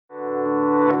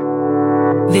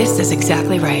This is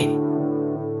exactly right.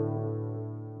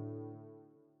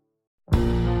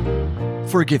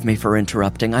 Forgive me for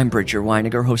interrupting. I'm Bridger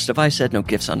Weiniger, host of I Said No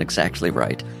Gifts on Exactly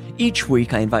Right. Each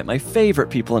week, I invite my favorite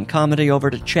people in comedy over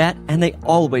to chat, and they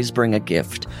always bring a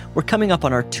gift. We're coming up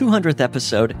on our 200th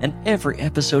episode, and every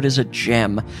episode is a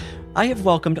gem. I have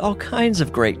welcomed all kinds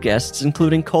of great guests,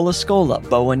 including Cola Scola,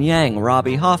 Bowen Yang,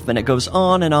 Robbie Hoffman. It goes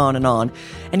on and on and on.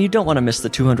 And you don't want to miss the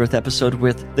 200th episode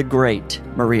with the great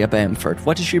Maria Bamford.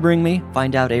 What does she bring me?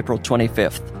 Find out April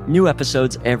 25th. New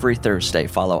episodes every Thursday.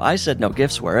 Follow I Said No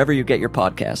Gifts wherever you get your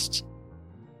podcasts.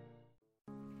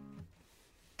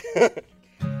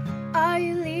 Are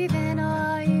you leaving or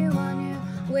are you on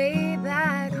your way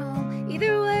back home?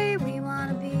 Either way, we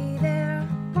want to be there.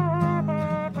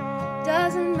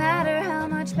 Doesn't matter how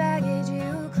much baggage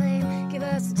you claim. Give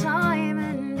us a time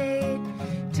and date,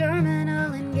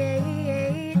 terminal and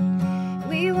gate.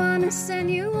 We want to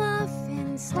send you off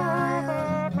in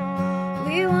style.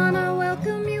 We want to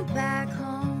welcome you back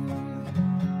home.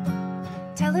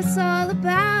 Tell us all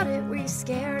about it. Were you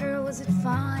scared or was it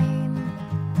fine?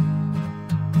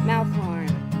 Mouth horn.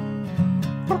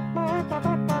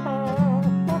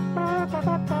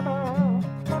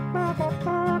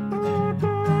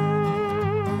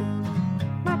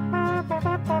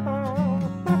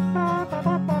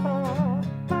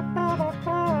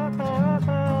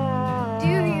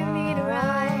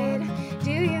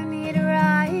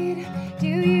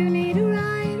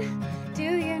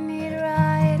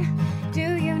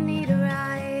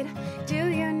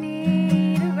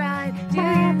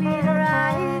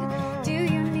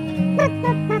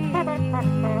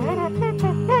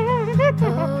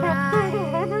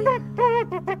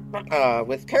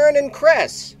 With Karen and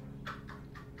Chris.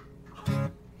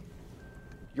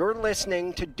 You're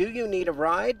listening to Do You Need a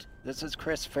Ride? This is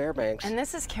Chris Fairbanks. And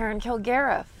this is Karen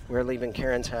Kilgariff. We're leaving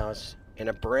Karen's house in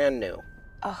a brand new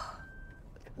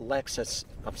Lexus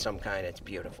of some kind. It's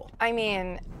beautiful. I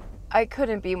mean, I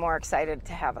couldn't be more excited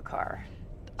to have a car.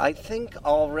 I think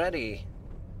already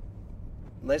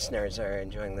listeners are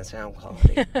enjoying the sound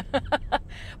quality.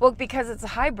 Well, because it's a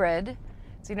hybrid,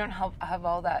 so you don't have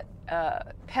all that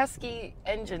pesky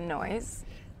engine noise.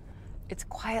 It's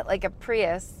quiet like a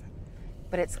Prius,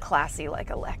 but it's classy like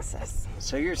a Lexus.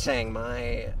 So you're saying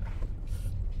my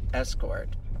Escort?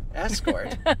 It's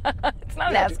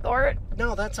not an Escort.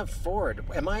 No, that's a Ford.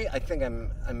 I think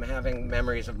I'm having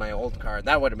memories of my old car.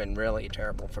 That would have been really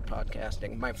terrible for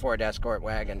podcasting. My Ford Escort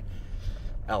wagon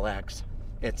LX.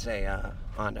 It's a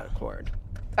Honda Accord.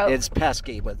 Oh. It's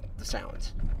pesky with the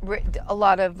sounds. A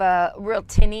lot of real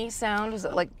tinny sound. Was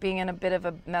it like being in a bit of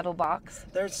a metal box?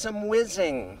 There's some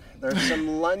whizzing. There's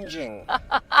some lunging.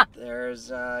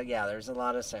 There's a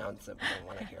lot of sounds that we don't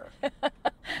want to hear.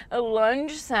 A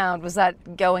lunge sound. Was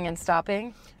that going and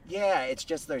stopping? Yeah, it's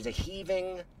just there's a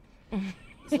heaving.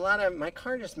 There's a lot of my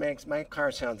car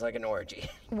sounds like an orgy.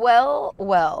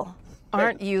 Well.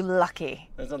 Aren't you lucky?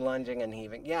 There's a lunging and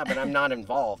heaving. Yeah, but I'm not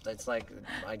involved. It's like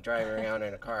I drive around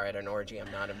in a car at an orgy I'm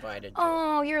not invited to.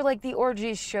 Oh, you're like the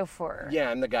orgy's chauffeur. Yeah,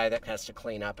 I'm the guy that has to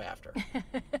clean up after.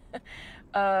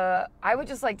 I would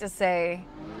just like to say,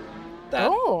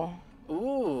 Ooh.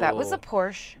 That was a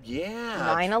Porsche. Yeah.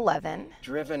 911.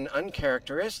 Driven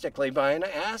uncharacteristically by an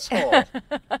asshole.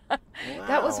 Wow.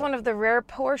 That was one of the rare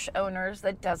Porsche owners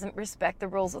that doesn't respect the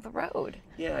rules of the road.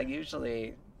 Yeah,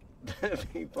 usually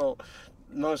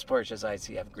most Porsches I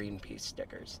see have Greenpeace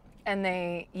stickers. And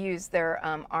they use their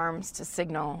arms to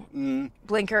signal,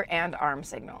 blinker and arm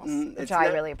signals, which I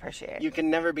really appreciate. You can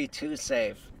never be too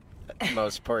safe,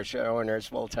 most Porsche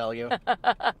owners will tell you.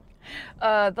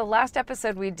 The last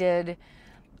episode we did,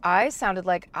 I sounded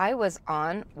like I was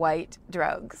on white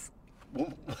drugs.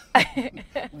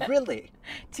 Really?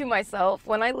 To myself.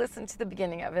 When I listened to the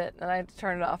beginning of it, and I had to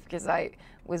turn it off because I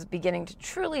was beginning to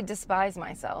truly despise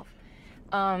myself.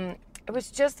 It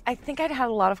was just, I think I'd had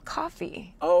a lot of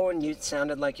coffee. Oh, and you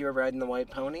sounded like you were riding the white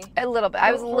pony? A little bit.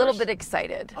 I was a little bit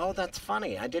excited. Oh, that's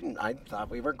funny. I thought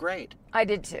we were great. I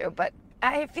did too, but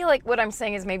I feel like what I'm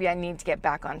saying is maybe I need to get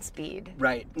back on speed.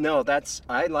 Right. No,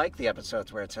 I like the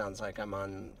episodes where it sounds like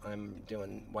I'm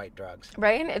doing white drugs.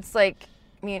 Right? It's like,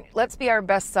 I mean, let's be our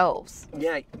best selves.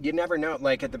 Yeah, you never know.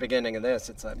 Like at the beginning of this,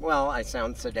 it's like, well, I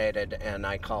sound sedated and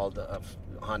I called a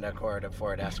Honda Accord a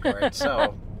Ford Escort.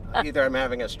 So either I'm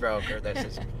having a stroke or this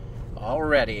is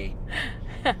already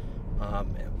a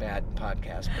bad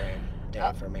podcast brain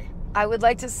day for me. I would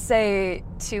like to say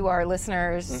to our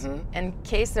listeners, in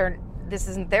case this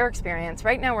isn't their experience,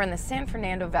 right now we're in the San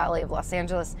Fernando Valley of Los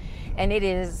Angeles, and it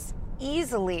is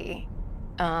easily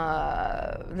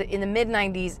in the mid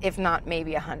 90s, if not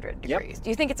maybe 100 Yep. degrees. Do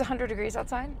you think it's 100 degrees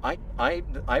outside?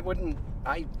 I wouldn't.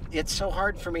 It's so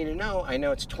hard for me to know. I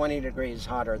know it's 20 degrees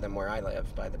hotter than where I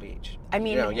live by the beach. I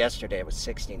mean, yesterday it was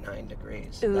 69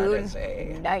 degrees. Ooh, That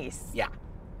is nice. Yeah.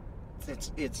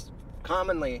 It's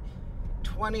commonly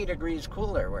 20 degrees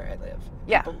cooler where I live.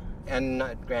 Yeah. And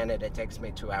granted, it takes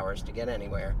me 2 hours to get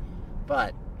anywhere,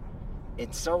 but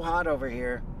it's so hot over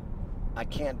here, I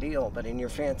can't deal. But in your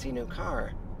fancy new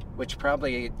car, which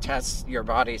probably tests your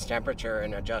body's temperature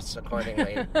and adjusts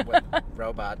accordingly with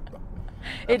robot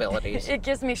abilities. It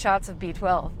gives me shots of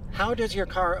B12 How does your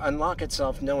car unlock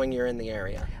itself knowing you're in the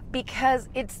area? because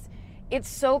it's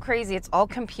so crazy. It's all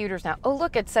computers now. Oh,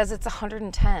 look, it says it's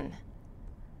 110.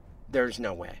 There's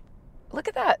no way. Look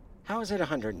at that. How is it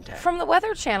 110? From the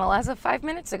Weather Channel as of 5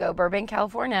 minutes ago, Burbank,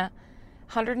 California,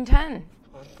 110.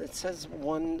 Well, it says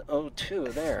 102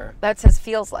 there. That says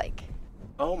feels like.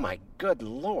 Oh my good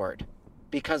lord.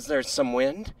 Because there's some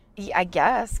wind? Yeah, I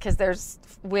guess, because there's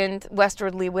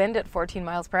westerly wind at 14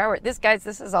 miles per hour. This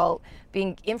is all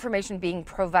information being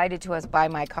provided to us by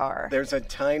my car. There's a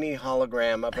tiny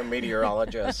hologram of a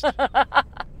meteorologist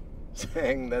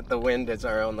saying that the wind is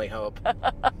our only hope.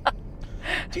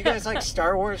 Do you guys like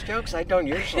Star Wars jokes? I don't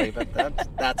usually, but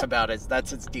that's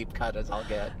as deep cut as I'll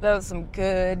get. That was some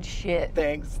good shit.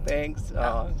 Thanks.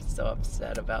 Oh, I'm so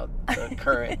upset about the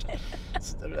current.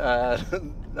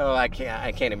 I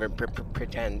can't even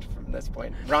pretend from this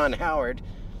point. Ron Howard.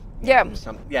 Yeah.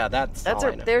 That's all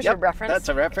I know. There's your reference. That's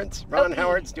a reference. Ron Okay.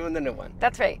 Howard's doing the new one.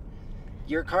 That's right.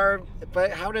 Your car,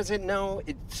 but how does it know?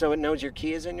 So it knows your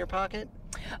key is in your pocket?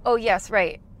 Oh, yes,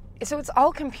 right. So it's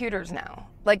all computers now.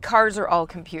 Like cars are all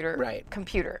computer. Right.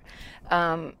 Computer.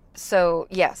 So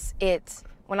yes,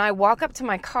 when I walk up to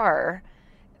my car,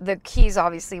 the keys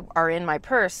obviously are in my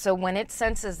purse. So when it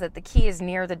senses that the key is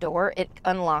near the door, it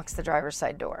unlocks the driver's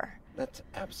side door. That's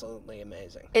absolutely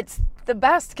amazing. It's the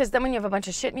best because then when you have a bunch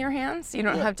of shit in your hands, you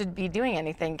don't have to be doing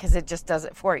anything because it just does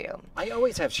it for you. I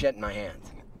always have shit in my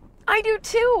hands. I do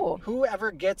too.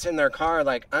 Whoever gets in their car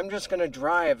like, I'm just going to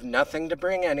drive, nothing to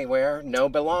bring anywhere, no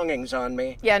belongings on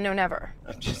me. Yeah, no, never.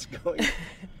 I'm just going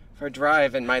for a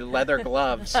drive in my leather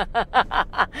gloves.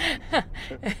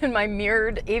 And my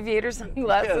mirrored aviator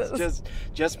sunglasses. Yes,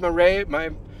 just my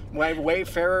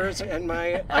Wayfarers and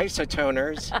my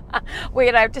isotoners.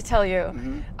 Wait, I have to tell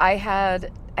you,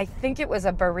 I think it was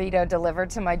a burrito delivered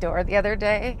to my door the other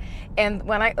day. And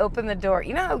when I opened the door,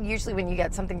 you know how usually when you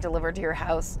get something delivered to your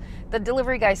house, the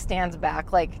delivery guy stands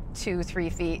back like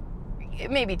 2-3 feet,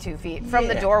 maybe 2 feet from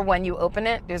the door when you open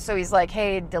it. So he's like,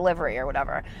 hey, delivery or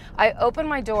whatever. I opened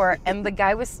my door and the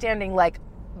guy was standing like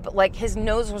his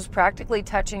nose was practically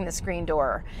touching the screen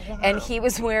door. Wow. And he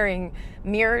was wearing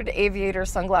mirrored aviator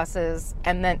sunglasses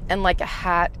and like a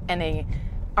hat and a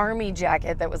army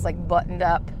jacket that was like buttoned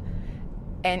up.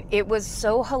 And it was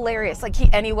so hilarious. Like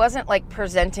he wasn't like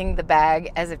presenting the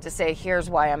bag as if to say, here's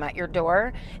why I'm at your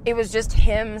door. It was just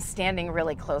him standing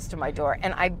really close to my door.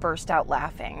 And I burst out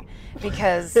laughing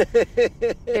because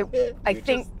I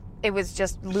think it was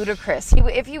just ludicrous.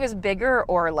 If he was bigger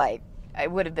or like, I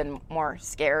would have been more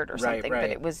scared or something.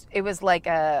 Right. But it was like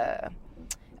a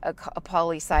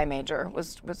poli-sci major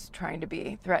was trying to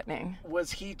be threatening.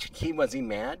 Was he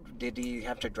mad? Did he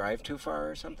have to drive too far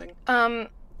or something?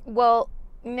 Well,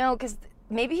 no, because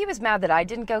maybe he was mad that I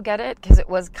didn't go get it because it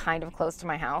was kind of close to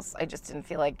my house. I just didn't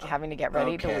feel like having to get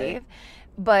ready to leave.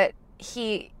 But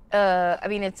he, I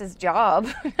mean, it's his job.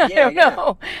 I don't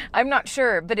know. I'm not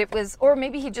sure. But it was, or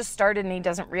maybe he just started and he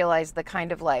doesn't realize the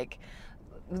kind of like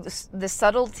the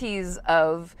subtleties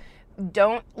of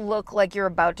don't look like you're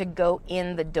about to go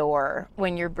in the door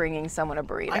when you're bringing someone a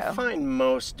burrito. I find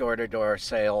most door-to-door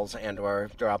sales and or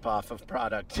drop-off of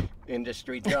product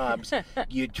industry jobs,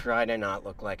 you try to not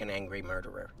look like an angry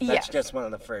murderer. That's just one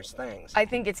of the first things. I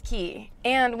think it's key.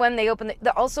 And when they opened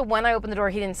also when I opened the door,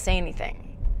 he didn't say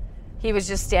anything. He was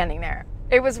just standing there.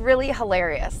 It was really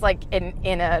hilarious, like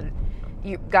in a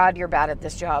God, you're bad at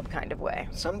this job kind of way.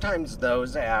 Sometimes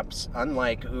those apps,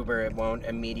 unlike Uber,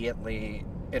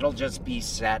 it'll just be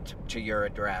set to your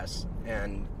address.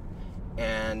 And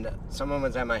someone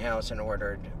was at my house and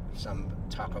ordered some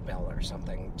Taco Bell or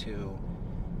something to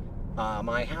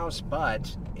my house,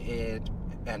 but it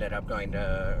ended up going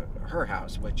to her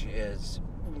house, which is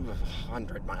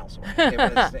 100 miles away. It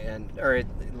was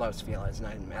Los Feliz, and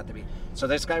I didn't have to be. So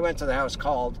this guy went to the house,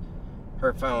 called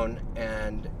her phone,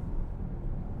 and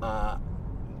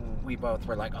we both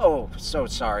were like, oh, so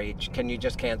sorry, can you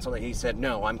just cancel it? He said,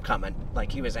 no, I'm coming.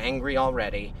 Like, he was angry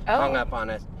already, hung up on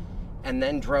us, and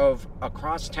then drove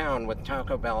across town with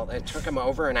Taco Bell. It took him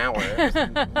over an hour. It was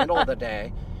the middle of the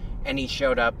day. And he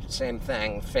showed up, same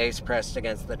thing, face pressed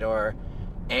against the door,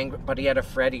 angry, but he had a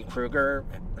Freddy Krueger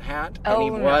hat, and he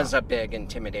was a big,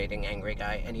 intimidating, angry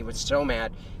guy, and he was so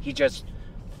mad, he just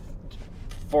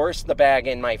forced the bag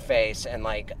in my face, and,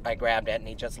 like, I grabbed it, and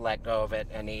he just let go of it,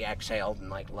 and he exhaled and,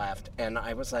 like, left, and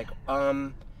I was like,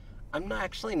 I'm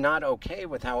actually not okay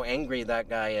with how angry that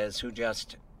guy is, who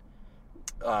just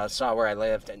saw where I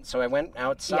lived, and so I went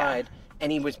outside,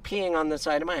 and he was peeing on the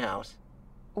side of my house.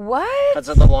 What? Because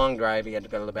of the long drive, he had to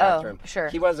go to the bathroom. Oh, sure.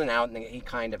 He wasn't out, and he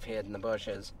kind of hid in the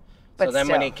bushes. But so then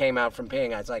when still. he came out from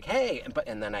peeing, I was like, hey,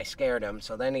 and then I scared him,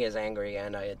 so then he is angry,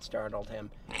 and I had startled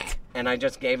him. And I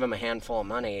just gave him a handful of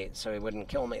money so he wouldn't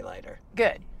kill me later.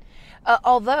 Good.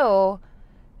 Although,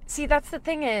 see, that's the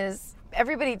thing is,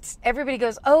 everybody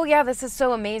goes, oh yeah, this is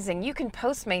so amazing. You can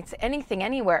Postmates anything,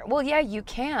 anywhere. Well, yeah, you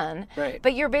can. Right.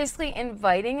 But you're basically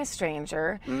inviting a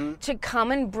stranger to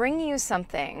come and bring you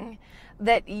something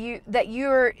they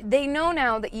know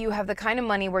now that you have the kind of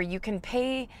money where you can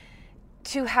pay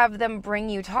to have them bring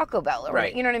you Taco Bell. Or,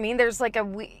 Right. You know what I mean? There's like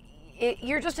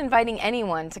you're just inviting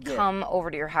anyone to come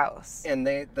over to your house. And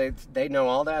they know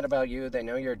all that about you. They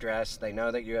know your address. They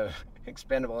know that you have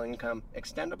expendable income.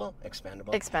 Expendable?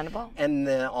 Expendable. And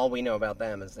all we know about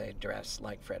them is they dress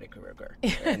like Freddy Krueger.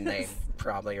 And they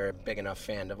probably are a big enough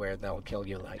fan to where they'll kill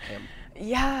you like him.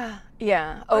 Yeah.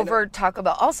 Over Taco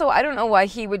Bell. Also, I don't know why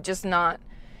he would just not...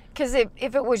 Because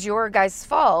if it was your guy's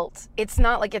fault, it's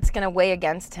not like it's going to weigh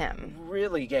against him.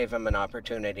 Really gave him an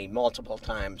opportunity multiple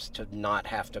times to not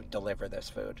have to deliver this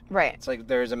food. Right. It's like,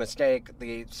 there's a mistake.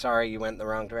 Sorry, you went in the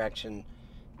wrong direction.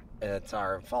 It's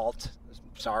our fault.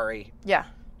 Sorry. Yeah.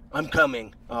 I'm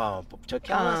coming. Oh, to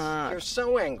kill us? You're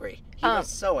so angry. He was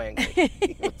so angry.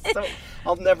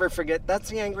 I'll never forget. That's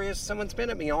the angriest someone's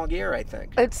been at me all year, I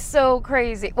think. It's so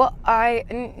crazy. Well,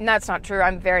 that's not true.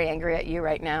 I'm very angry at you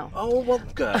right now. Oh, well,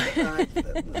 good.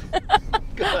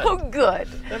 Good. Oh, good.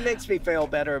 That makes me feel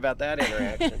better about that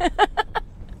interaction.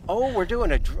 Oh, we're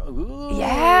doing ooh.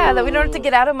 Yeah, that we don't have to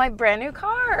get out of my brand new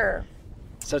car.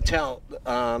 So tell,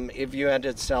 if you had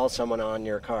to sell someone on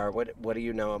your car, what do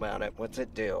you know about it? What's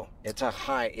it do? It's a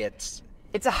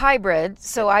hybrid,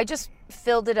 so I just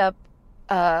filled it up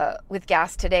with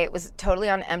gas today. It was totally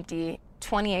on empty,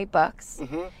 $28.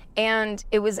 Mm-hmm. And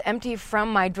it was empty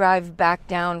from my drive back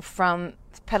down from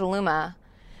Petaluma.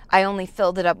 I only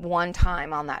filled it up one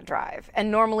time on that drive.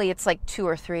 And normally it's like 2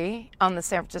 or 3 on the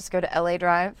San Francisco to LA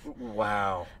drive.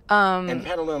 Wow. And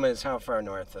Petaluma is how far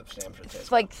north of San Francisco?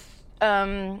 It's like,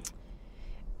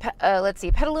 let's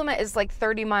see, Petaluma is like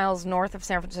 30 miles north of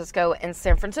San Francisco, and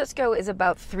San Francisco is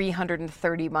about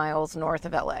 330 miles north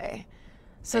of LA.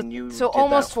 So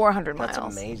almost 400 miles.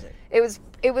 That's amazing. It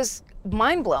was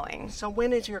mind-blowing. So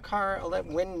when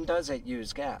does it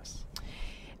use gas?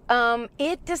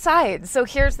 It decides. So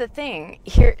here's the thing.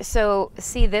 So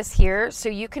see this here. So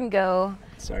you can go.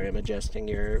 Sorry, I'm adjusting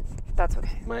your That's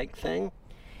okay. mic thing.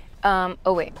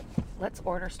 Oh wait, let's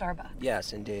order Starbucks.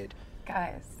 Yes, indeed.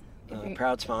 Guys,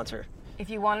 Proud sponsor. if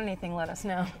you want anything, let us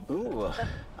know. Ooh,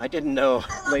 I didn't know,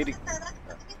 lady.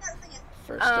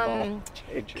 First of all,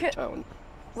 change your tone.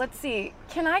 Let's see.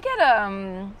 Can I get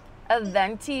a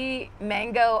venti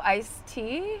mango iced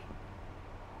tea?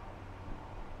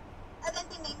 A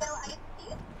venti mango iced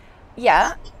tea?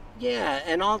 Yeah. Yeah,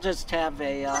 and I'll just have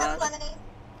a. Lemonade.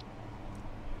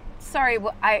 Sorry,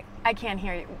 I can't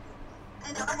hear you.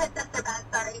 I know our headsets are bad.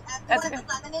 Sorry. That's One okay.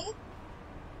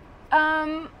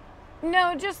 lemonade.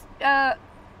 No, just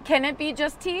can it be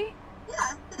just tea? Yeah.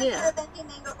 So Yeah. a venti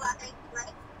mango black iced tea,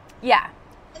 right? Yeah.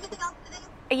 Anything else today?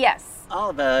 Yes.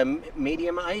 I'll have a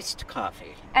medium iced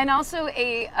coffee. And also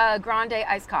a grande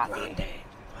iced coffee. Grande.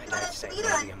 Why You did I want a say sweet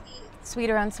or medium? unsweet? Sweet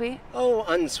or unsweet? Oh,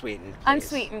 unsweetened. Please.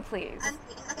 Unsweetened, please.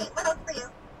 Unsweet. Okay. What else for you?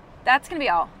 That's gonna be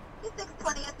all.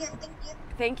 620 up here. Thank you.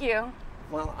 Thank you.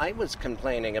 Well, I was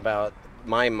complaining about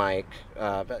my mic,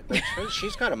 but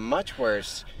she's got a much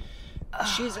worse.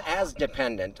 She's as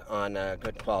dependent on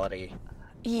good quality.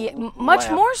 Yeah, much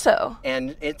Wow. more so.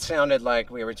 And it sounded like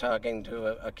we were talking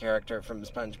to a character from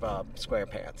SpongeBob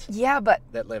SquarePants Yeah, but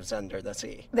that lives under the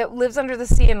sea. that lives under the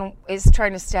sea and is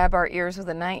trying to stab our ears with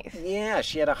a knife. Yeah,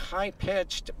 she had a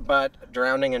high-pitched but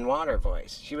drowning in water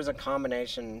voice. She was a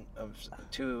combination of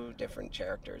 2 different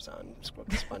characters on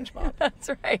SpongeBob.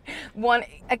 That's right.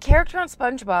 A character on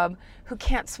SpongeBob who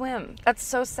can't swim. That's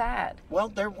so sad. Well,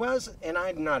 there was, and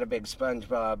I'm not a big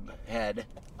SpongeBob head,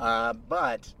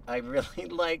 but I really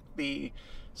like the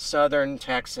Southern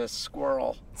Texas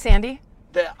squirrel. Sandy?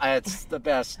 It's the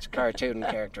best cartoon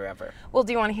character ever. Well,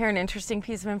 do you want to hear an interesting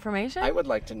piece of information? I would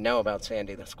like to know about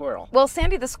Sandy the squirrel. Well,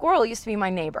 Sandy the squirrel used to be my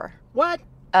neighbor. What?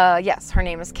 Yes, her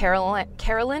name is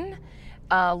Carolyn.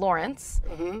 Lawrence,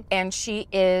 and she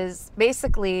is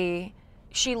basically,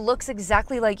 she looks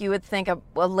exactly like you would think a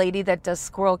lady that does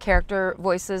squirrel character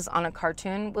voices on a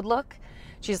cartoon would look.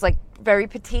 She's like very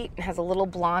petite and has a little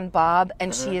blonde bob,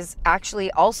 and she is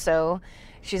actually also,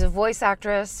 she's a voice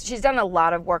actress. She's done a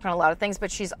lot of work on a lot of things,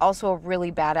 but she's also a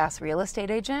really badass real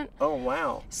estate agent. Oh,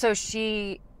 wow. So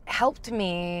she helped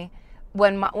me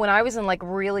when I was in like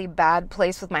really bad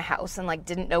place with my house and like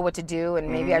didn't know what to do and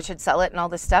maybe I should sell it and all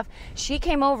this stuff. She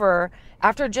came over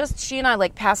after just she and I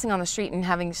like passing on the street and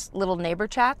having little neighbor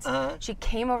chats. She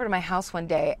came over to my house one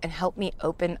day and helped me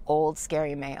open old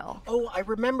scary mail. Oh, I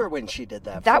remember when she did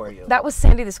that for you. That was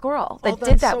Sandy the squirrel that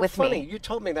did that so with funny. me. You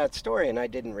told me that story and I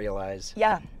didn't realize.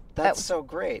 Yeah. That's so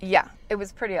great. Yeah, it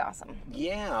was pretty awesome.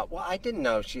 Yeah, well, I didn't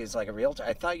know she was like a realtor.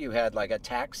 I thought you had like a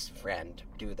tax friend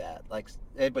do that. Like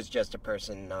it was just a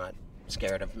person not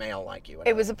scared of mail like you.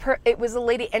 It was a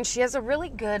lady, and she has a really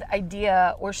good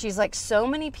idea where she's like, so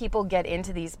many people get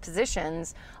into these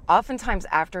positions, oftentimes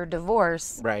after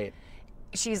divorce. Right.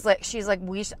 She's like,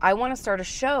 I want to start a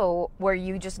show where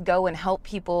you just go and help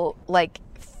people like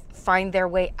find their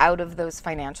way out of those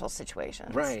financial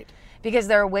situations. Right. Because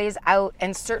there are ways out,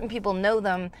 and certain people know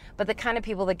them, but the kind of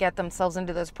people that get themselves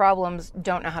into those problems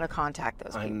don't know how to contact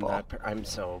those people. I'm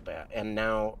so bad. And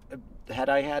now, had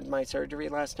I had my surgery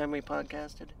last time we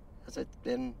podcasted? Has it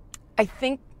been? I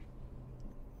think.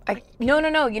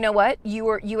 No. You know what?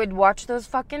 You had watched those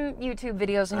fucking YouTube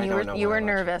videos, and you were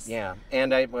nervous. Yeah,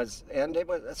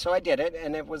 so I did it,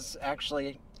 and it was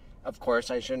actually. Of course,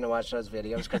 I shouldn't have watched those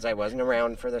videos because I wasn't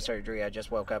around for the surgery. I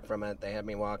just woke up from it. They had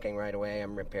me walking right away.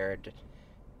 I'm repaired,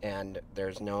 and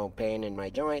there's no pain in my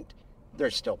joint.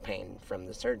 There's still pain from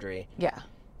the surgery. Yeah.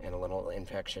 And a little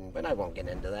infection, but I won't get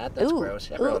into that. That's gross.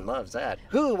 Everyone loves that.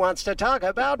 Who wants to talk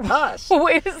about pus?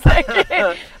 Wait a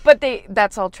second. But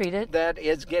that's all treated? That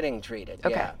is getting treated,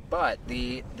 okay. Yeah. But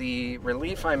the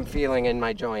relief I'm feeling in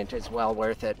my joint is well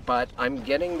worth it. But I'm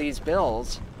getting these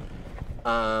bills,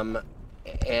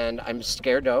 and I'm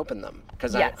scared to open them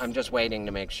because I'm just waiting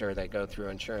to make sure they go through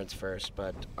insurance first.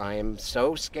 But I am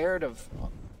so scared of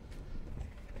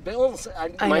bills.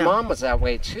 My mom was that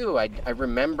way too. I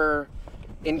remember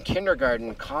in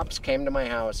kindergarten, cops came to my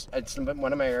house. It's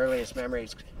one of my earliest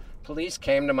memories. Police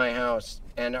came to my house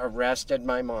and arrested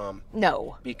my mom.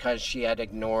 No. Because she had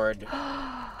ignored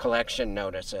collection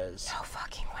notices. No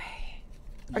fucking way.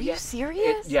 Are you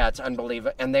serious? It's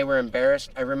unbelievable. And they were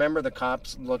embarrassed. I remember the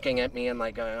cops looking at me and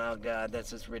like, oh God,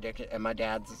 this is ridiculous. And my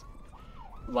dad's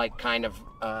like kind of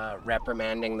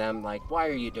reprimanding them, like, why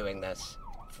are you doing this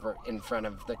in front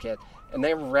of the kid? And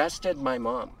they arrested my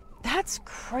mom. That's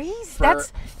crazy.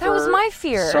 That was my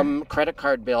fear. Some credit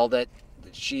card bill that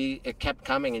it kept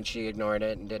coming and she ignored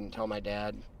it and didn't tell my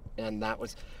dad. And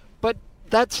but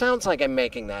that sounds like I'm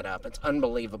making that up. It's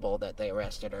unbelievable that they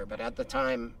arrested her. But at the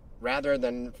time, rather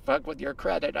than fuck with your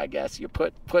credit, I guess, you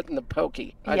put in the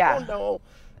pokey. I don't know.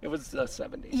 It was the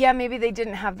 70s. Yeah, maybe they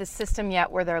didn't have the system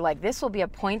yet where they're like, this will be a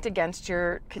point against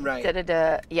your... Right.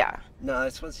 Yeah. No,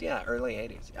 this was, early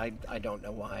 80s. I don't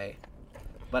know why.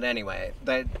 But anyway,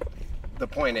 the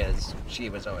point is, she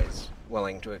was always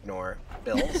willing to ignore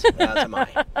bills, as am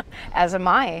I. As am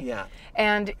I. Yeah.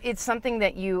 And it's something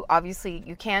that you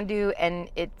can do, and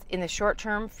it in the short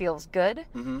term feels good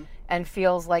and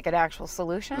feels like an actual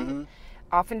solution.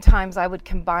 Oftentimes I would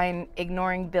combine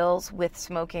ignoring bills with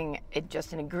smoking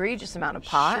just an egregious amount of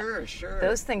pot. Sure.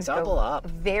 Those things double go up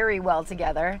very well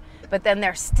together, but then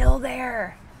they're still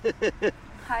there. Hi.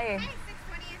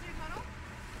 620 is your total?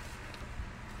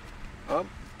 Oh,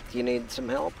 do you need some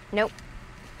help? Nope.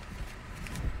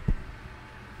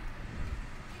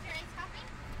 Is your iced coffee?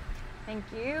 Thank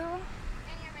you.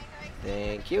 And your mango iced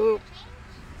Thank you.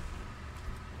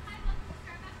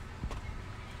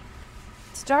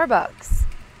 Starbucks.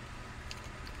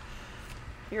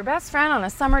 Your best friend on a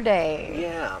summer day.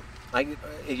 Yeah.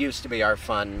 It used to be our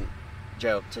fun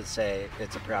joke to say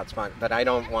it's a proud sponsor, but I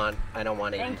don't want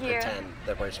to even pretend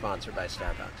that we're sponsored by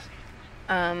Starbucks.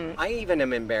 I even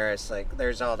am embarrassed. Like,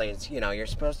 there's all these, you're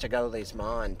supposed to go to these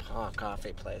ma and pa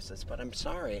coffee places, but I'm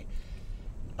sorry.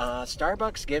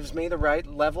 Starbucks gives me the right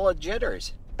level of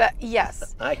jitters. But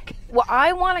yes. Well,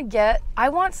 I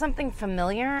want something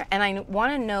familiar, and I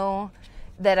want to know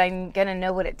that I'm going to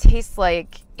know what it tastes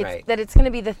like. That it's going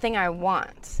to be the thing I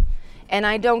want. And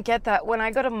I don't get that. When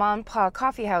I go to mom and pa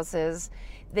coffee houses,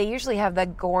 they usually have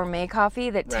that gourmet coffee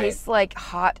that tastes like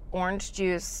hot orange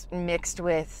juice mixed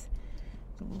with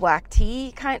black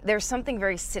tea. There's something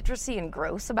very citrusy and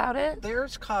gross about it.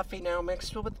 There's coffee now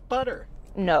mixed with butter.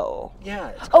 No. Yeah,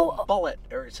 it's called Bullet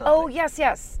or something. Oh,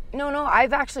 yes. No,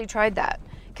 I've actually tried that.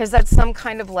 Because that's some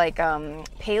kind of like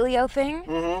paleo thing.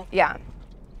 Mm-hmm. Yeah.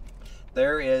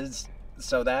 There is,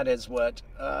 so that is what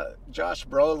Josh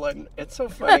Brolin, it's so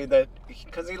funny that,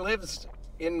 because he lives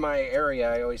in my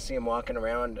area, I always see him walking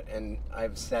around, and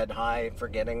I've said hi,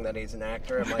 forgetting that he's an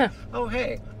actor. I'm like, oh,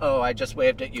 hey. Oh, I just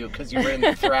waved at you because you were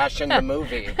in Thrash in the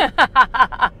movie.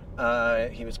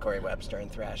 He was Corey Webster in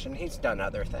Thrash, and he's done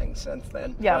other things since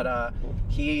then. Yeah. But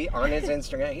he, on his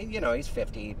Instagram, he's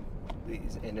 50,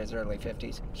 he's in his early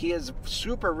 50s. He is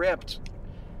super ripped,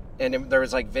 and there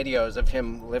was like videos of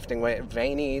him lifting weight,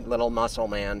 veiny little muscle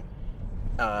man,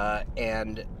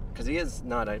 and because he is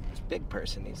not a big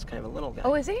person, he's kind of a little guy.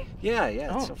 Oh, is he? Yeah,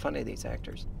 it's Oh. so funny, these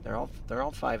actors. They're all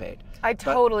 5'8". I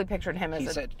totally pictured him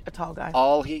as said- a tall guy.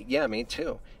 Yeah, me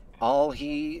too.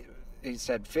 He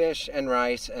said fish and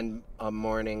rice and a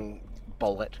morning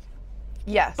bullet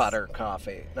Yes. butter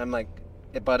coffee. And I'm like,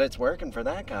 but it's working for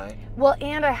that guy. Well,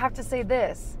 and I have to say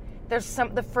this.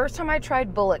 The first time I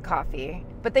tried bullet coffee,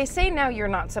 but they say now you're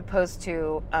not supposed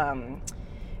to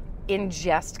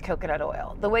ingest coconut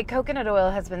oil. The way coconut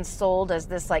oil has been sold as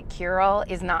this like cure-all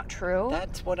is not true.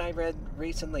 That's what I read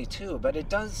recently too, but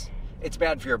it's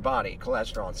bad for your body,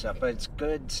 cholesterol and stuff, but it's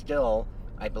good still,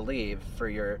 I believe, for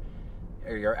your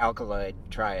alkaloid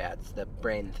triads, the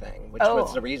brain thing, which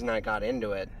was the reason I got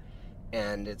into it.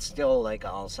 And it's still like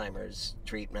Alzheimer's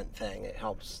treatment thing. It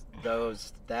helps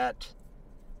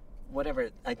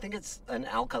I think it's an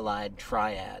alkaloid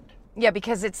triad. Yeah,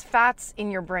 because it's fats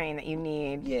in your brain that you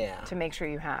need Yeah. to make sure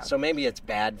you have. So maybe it's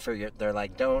bad for they're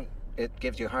like, it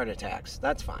gives you heart attacks.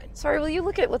 That's fine. Sorry, will you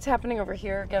look at what's happening over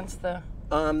here against the...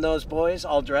 Those boys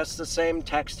all dressed the same,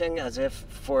 texting as if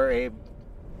for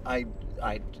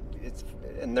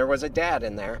and there was a dad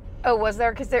in there. Oh, was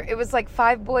there? Because it was like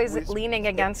 5 boys leaning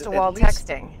against a At wall least,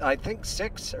 texting. I think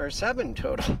 6 or 7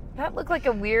 total. That looked like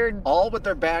a weird... All with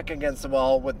their back against the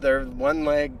wall, with their one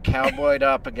leg cowboyed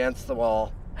up against the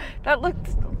wall. That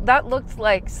looked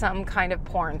like some kind of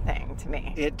porn thing to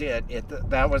me. It did.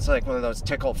 That was like one of those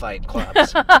tickle fight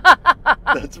clubs.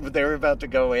 They were about to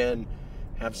go in,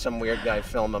 have some weird guy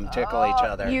film them tickle each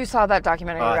other. You saw that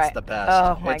documentary, Oh, right? it's the best.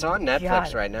 Oh, my It's on Netflix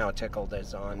God. right now. Tickled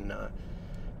is on.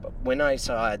 But when I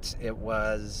saw it, it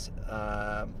was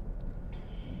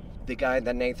the guy,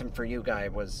 the Nathan For You guy,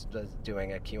 was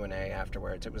doing a Q&A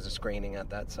afterwards. It was a screening at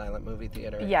that silent movie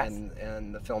theater. Yes.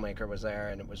 And the filmmaker was there,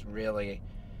 and it was really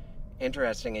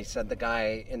interesting. He said the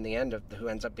guy in the end who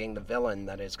ends up being the villain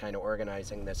that is kind of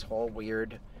organizing this whole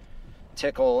weird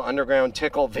underground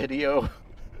tickle video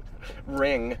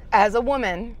ring. As a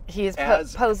woman, he is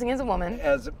posing as a woman.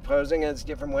 As posing as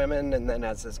different women, and then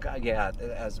as this guy,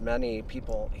 as many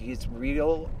people. He's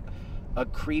a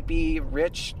creepy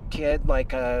rich kid,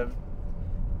 like a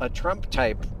Trump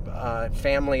type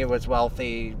family, was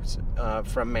wealthy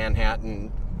from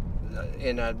Manhattan,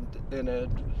 in a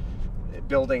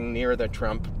building near the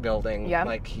Trump building. Yeah.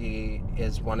 Like he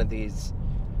is one of these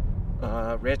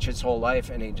rich his whole life,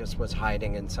 and he just was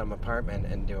hiding in some apartment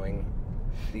and doing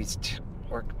these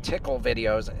tickle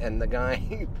videos. And the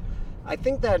guy, I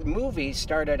think that movie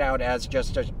started out as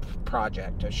just a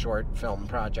project, a short film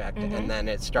project, and then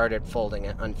it started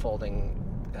unfolding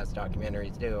as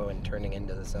documentaries do, and turning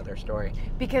into this other story.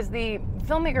 Because the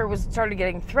filmmaker started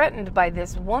getting threatened by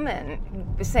this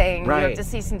woman saying, you have to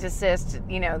cease and desist,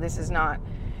 this is not,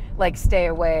 like, stay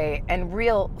away, and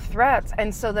real threats.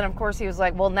 And so then, of course, he was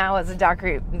like, well, now as a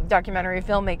documentary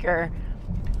filmmaker,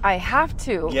 I have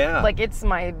to. Yeah. Like, it's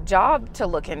my job to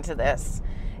look into this.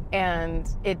 And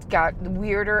it got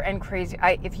weirder and crazy.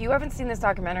 If you haven't seen this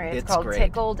documentary, it's called great.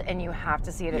 Tickled, and you have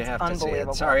to see it. It's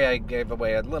unbelievable. Sorry I gave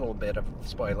away a little bit of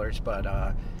spoilers, but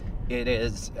it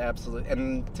is absolutely...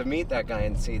 And to meet that guy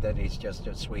and see that he's just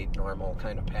a sweet, normal,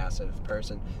 kind of passive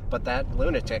person, but that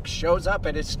lunatic shows up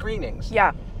at his screenings.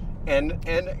 Yeah. And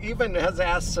even has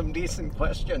asked some decent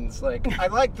questions, like, I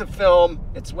like the film,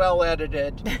 it's well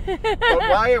edited, but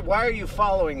why are you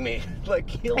following me?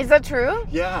 Like, Is that true?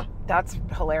 Yeah. That's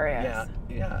hilarious.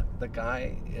 Yeah. The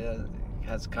guy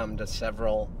has come to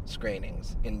several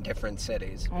screenings in different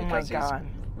cities because he's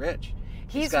rich.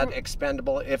 He's got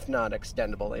expendable, if not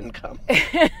extendable, income.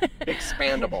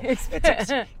 Expandable.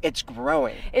 It's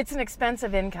growing. It's an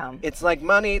expensive income. It's like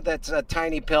money that's a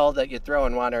tiny pill that you throw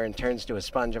in water and turns to a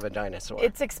sponge of a dinosaur.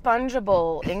 It's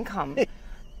expungible income.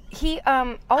 He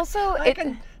also... I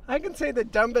can say the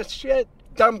dumbest shit.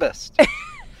 Dumbest.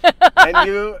 And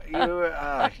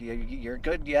you're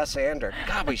good yes-ander.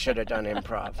 God, we should have done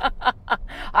improv.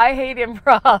 I hate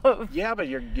improv. Yeah, but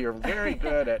you're very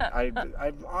good at... I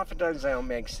oftentimes I don't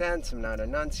make sense. I'm not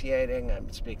enunciating.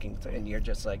 I'm speaking and you're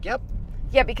just like, yep.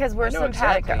 Yeah, because we're I know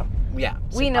simpatico. exactly. Yeah.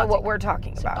 We know what simpatico. we're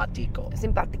talking about. Simpatico.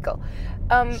 Simpatico.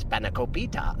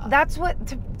 Spanakopita. That's what,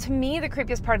 to me, the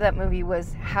creepiest part of that movie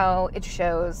was how it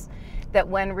shows that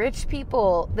when rich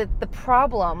people, the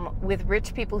problem with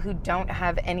rich people who don't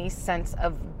have any sense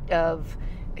of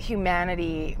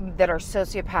humanity, that are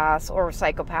sociopaths or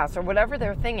psychopaths or whatever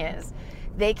their thing is,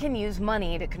 they can use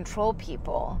money to control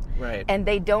people. Right. And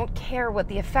they don't care what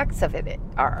the effects of it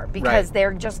are, because Right.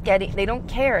 they're just they don't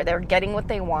care. They're getting what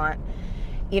they want,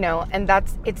 and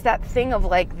it's that thing of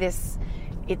like this,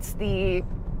 it's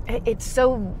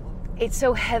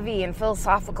so heavy and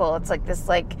philosophical. It's like this,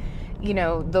 like,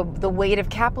 the weight of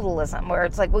capitalism, where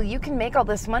it's like, well, you can make all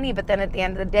this money, but then at the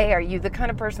end of the day, are you the kind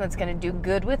of person that's going to do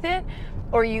good with it,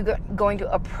 or are you going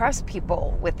to oppress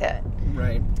people with it?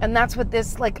 Right. And that's what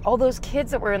this, like, all those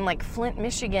kids that were in like Flint,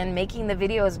 Michigan, making the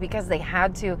videos because they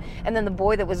had to, and then the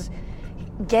boy that was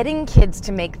getting kids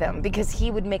to make them because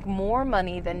he would make more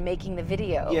money than making the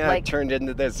video. Yeah, like, it turned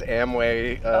into this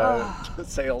Amway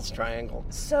sales triangle.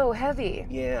 so heavy.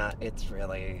 Yeah, it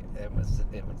was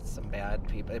some bad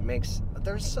people.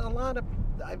 There's a lot of,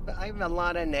 I have a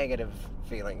lot of negative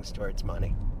feelings towards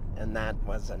money. And that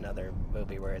was another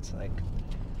movie where it's like,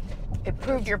 It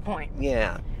proved your point.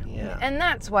 yeah. And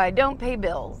that's why I don't pay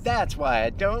bills. That's why I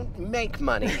don't make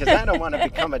money, because I don't want to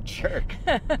become a jerk.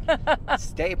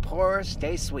 Stay poor,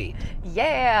 stay sweet.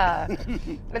 Yeah.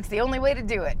 That's the only way to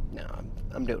do it. No,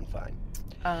 I'm doing fine.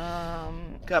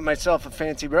 Um, Got myself a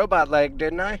fancy robot leg,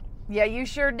 didn't I? yeah, you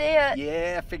sure did.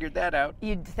 Yeah, I figured that out.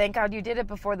 Thank God you did it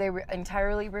before they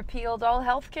entirely repealed all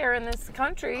health care in this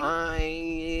country. I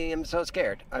am so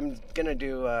scared. I'm going to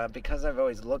do, because I've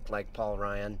always looked like Paul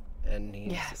Ryan, and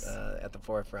he's Yes. at the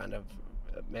forefront of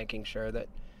making sure that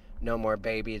no more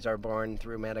babies are born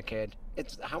through Medicaid.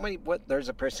 There's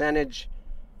a percentage,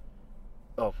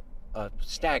 a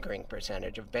staggering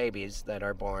percentage of babies that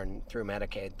are born through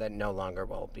Medicaid that no longer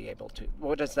will be able to.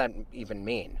 What does that even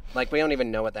mean? Like, we don't even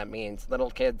know what that means. Little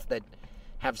kids that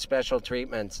have special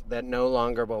treatments that no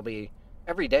longer will be.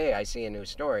 Every day I see a new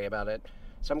story about it.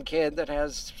 Some kid that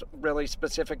has really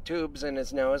specific tubes in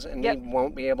his nose, and Yep. he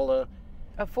won't be able to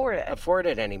Afford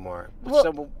it. anymore.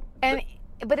 Well,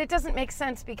 but it doesn't make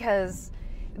sense because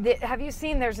have you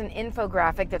seen there's an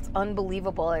infographic that's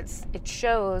unbelievable. It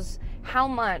shows how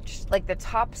much, like, the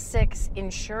top 6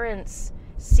 insurance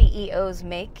CEOs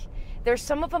make. There's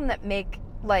some of them that make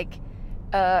like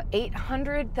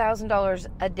 $800,000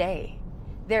 a day.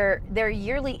 Their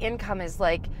yearly income is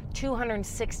like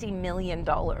 $260 million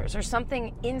or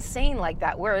something insane like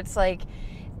that, where it's like,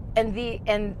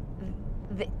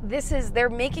 they're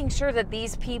making sure that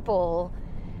these people,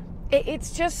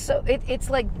 it's just so, it's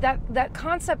like that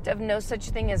concept of no such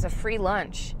thing as a free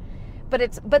lunch,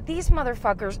 but these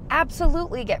motherfuckers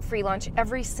absolutely get free lunch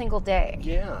every single day.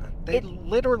 Yeah, they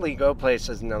literally go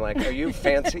places and they're like, "Are you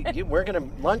fancy?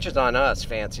 Lunch is on us,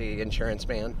 fancy insurance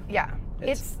man." Yeah,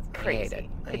 it's crazy.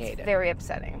 I hate it. It's very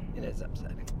upsetting. It is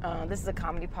upsetting. This is a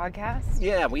comedy podcast,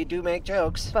 Yeah, we do make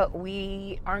jokes. but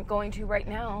we aren't going to right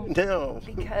now No.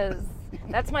 because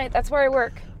that's where I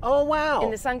work, Oh, wow.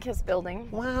 in the Sunkiss building.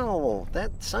 Wow,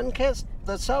 that Sunkist,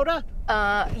 the soda?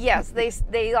 Yes,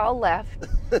 they all left,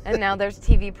 and now there's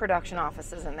TV production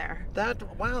offices in there.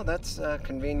 That's a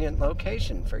convenient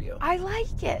location for you. I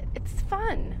like it. It's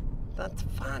fun. That's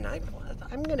fun.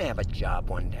 I'm gonna have a job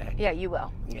one day. Yeah, you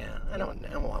will. Yeah, I don't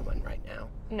want one right now.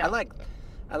 No.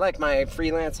 I like my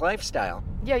freelance lifestyle.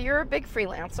 Yeah, you're a big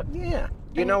freelancer. Yeah.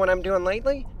 You know what I'm doing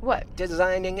lately? What?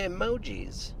 Designing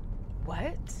emojis.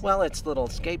 What? Well, it's little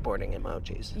skateboarding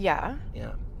emojis. Yeah,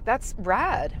 Yeah. that's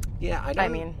rad. Yeah, I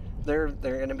mean, they're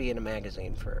going to be in a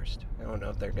magazine first. I don't know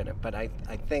if they're going to, but I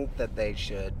think that they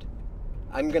should.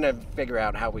 I'm going to figure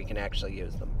out how we can actually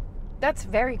use them that's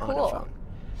very on a cool. phone.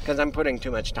 Because I'm putting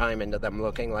too much time into them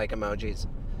looking like emojis.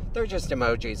 They're just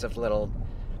emojis of little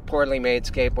poorly made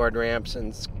skateboard ramps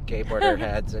and skateboarder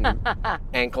heads and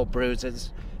ankle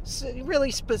bruises.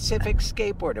 Really specific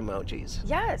skateboard emojis.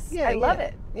 Yes, I love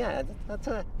it. Yeah, that's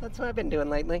what I've been doing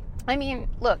lately. I mean,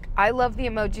 look, I love the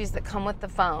emojis that come with the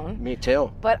phone, Me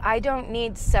too. but I don't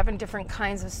need 7 different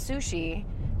kinds of sushi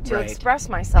to Right. express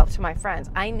myself to my friends.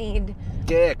 I need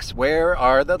Dicks. Where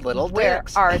are the little where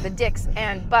dicks? are the dicks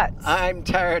and butts. I'm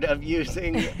tired of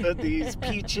using these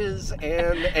peaches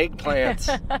and eggplants.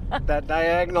 That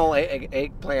diagonal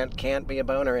eggplant can't be a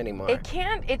boner anymore. It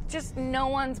can't. It just, no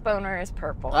one's boner is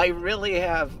purple. I really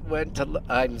have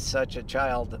I'm such a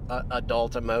child,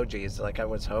 adult emojis. Like, I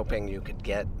was hoping you could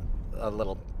get a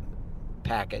little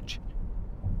package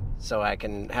so I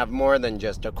can have more than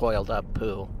just a coiled up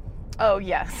poo. Oh,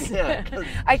 yes. Yeah, 'cause-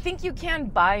 I think you can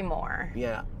buy more.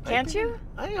 Yeah. Can't you?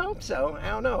 I hope so. I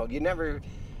don't know.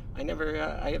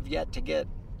 I have yet to get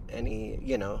any,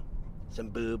 some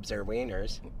boobs or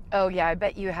wieners. Oh, yeah, I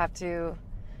bet you have to.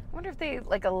 I wonder if they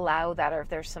like allow that or if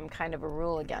there's some kind of a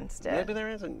rule against it. Maybe there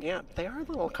isn't. Yeah, they are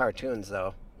little cartoons,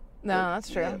 though. No, that's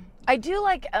true. Yeah. I do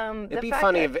like It'd be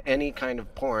funny if any kind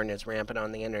of porn is rampant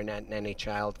on the internet and any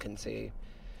child can see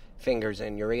fingers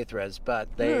and urethras, but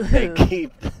they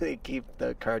keep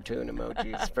the cartoon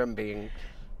emojis from being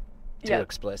too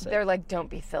explicit. They're like, don't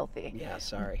be filthy. Yeah,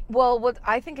 sorry. Well, what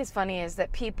I think is funny is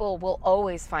that people will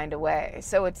always find a way.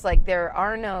 So it's like there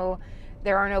are no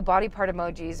body part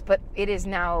emojis, but it is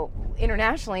now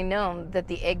internationally known that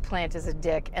the eggplant is a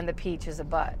dick and the peach is a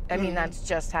butt. I mean, that's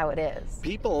just how it is.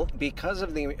 People, because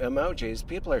of the emojis,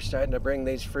 people are starting to bring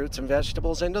these fruits and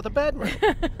vegetables into the bedroom.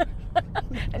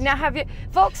 Now, have you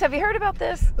heard about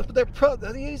this?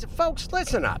 These folks,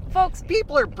 listen up. Folks,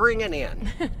 People are bringing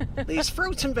in these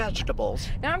fruits and vegetables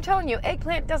now I'm telling you,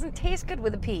 eggplant doesn't taste good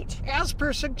with a peach. as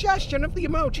per suggestion of the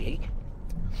emoji.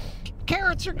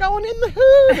 Carrots are going in the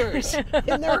Hooters.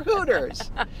 In their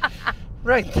Hooters.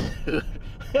 Right.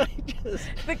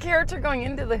 The carrots are going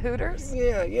into the Hooters?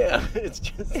 Yeah. It's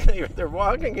just they're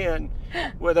walking in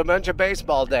with a bunch of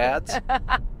baseball dads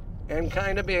and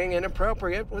kind of being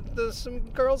inappropriate with some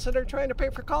girls that are trying to pay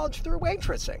for college through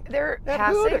waitressing. They're At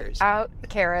passing Hooters. out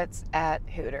carrots at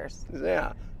Hooters.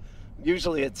 Yeah.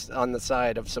 Usually it's on the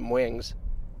side of some wings.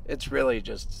 It's really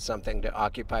just something to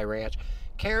occupy ranch.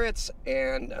 Carrots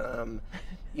and,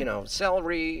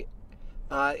 celery.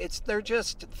 They're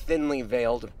just thinly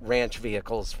veiled ranch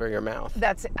vehicles for your mouth.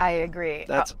 I agree.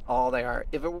 That's all they are.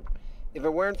 If it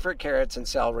weren't for carrots and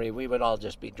celery, we would all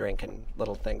just be drinking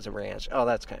little things of ranch. Oh,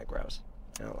 that's kind of gross.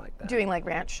 I don't like that. Doing like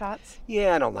ranch shots?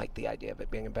 Yeah, I don't like the idea of it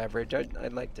being a beverage.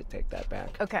 I'd like to take that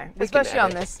back. Okay. We Especially can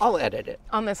on edit. this I'll edit it.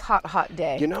 hot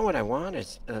day. You know what I want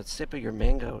is a sip of your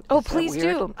mango. Oh, Is that please weird?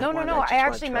 do. No. just I wanna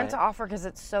actually try meant it. to offer because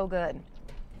it's so good.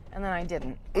 And then I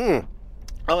didn't.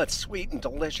 Oh, it's sweet and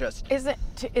delicious. Is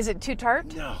it too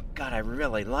tart? No, God, I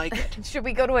really like it. Should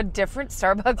we go to a different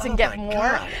Starbucks and get my more?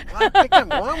 God. I think I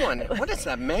want one. What is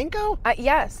that, mango?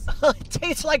 Yes. It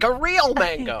tastes like a real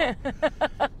mango.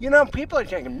 People are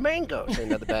taking mangoes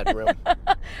into the bedroom.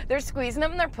 They're squeezing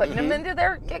them and they're putting them into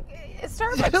their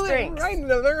Starbucks drinks. Right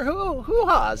into their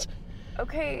hoo-haws.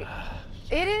 Okay.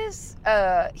 It is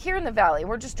here in the valley.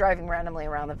 We're just driving randomly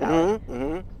around the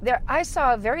valley. There, I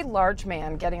saw a very large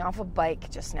man getting off a bike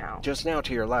just now. Just now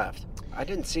to your left. I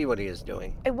didn't see what he is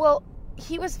doing. Well,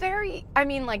 he was very,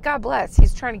 God bless.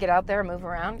 He's trying to get out there and move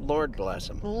around. Lord bless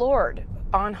him. Lord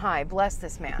on high, bless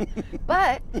this man.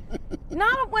 But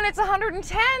not when it's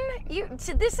 110.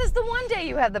 This is the one day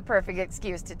you had the perfect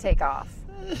excuse to take off.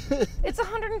 It's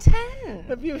 110.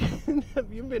 Have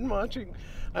you been watching?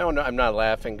 I don't know. I'm not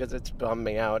laughing because it's bummed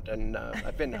me out. And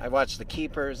I watched The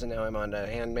Keepers, and now I'm on The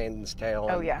Handmaid's Tale.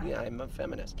 Oh, and, yeah. Yeah, I'm a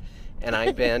feminist, and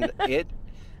I've been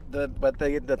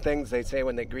the things they say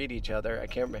when they greet each other. I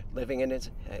can't remember. Living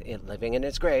in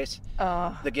His grace.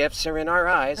 The gifts are in our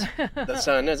eyes. The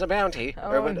sun is a bounty.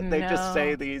 They just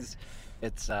say these.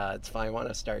 It's fine. I want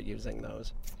to start using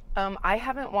those. I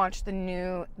haven't watched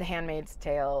The Handmaid's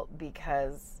Tale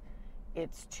because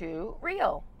it's too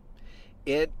real.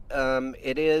 It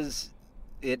is.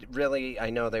 It really.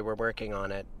 I know they were working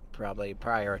on it probably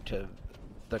prior to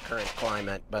the current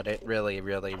climate, but it really,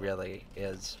 really, really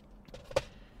is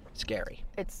scary.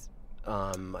 It's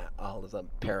all of the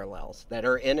parallels that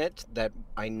are in it that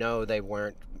I know they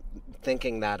weren't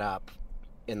thinking that up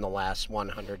in the last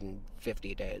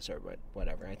 150 days or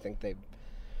whatever. I think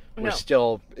we're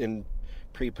still in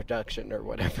pre-production or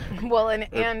whatever. Well,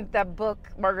 and that book,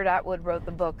 Margaret Atwood wrote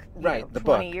the book, the 20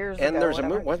 book. years and ago. There's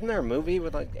whatever. wasn't there a movie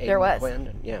with like Aidan There was. Quinn?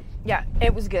 And, yeah. Yeah,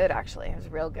 it was good actually. It was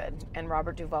real good, and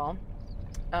Robert Duvall,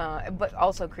 but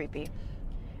also creepy.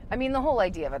 I mean, the whole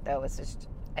idea of it though is just.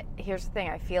 Here's the thing.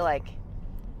 I feel like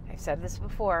I've said this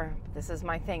before. But this is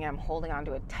my thing. I'm holding on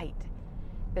to it tight.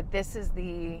 That this is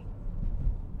the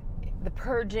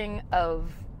purging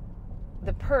of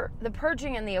the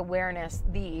purging and the awareness,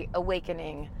 the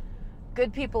awakening.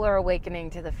 Good people are awakening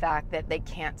to the fact that they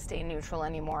can't stay neutral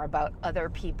anymore about other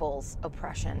people's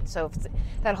oppression. So if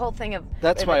that whole thing of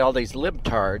that's why all these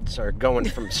libtards are going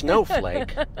from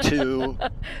snowflake to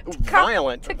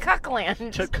violent to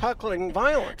cuckland to cuckling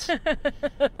violence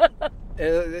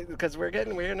because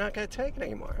we're not going to take it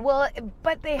anymore. Well,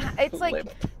 but it's like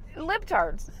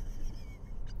libtards.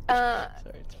 Sorry,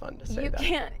 it's fun to say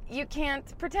You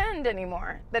can't pretend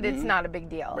anymore that it's not a big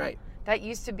deal. Right. That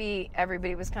used to be,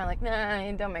 everybody was kind of like,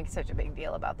 nah, don't make such a big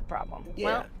deal about the problem. Yeah.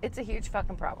 Well, it's a huge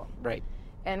fucking problem. Right.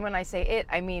 And when I say it,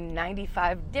 I mean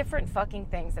 95 different fucking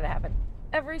things that happen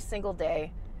every single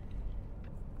day.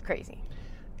 Crazy.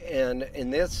 And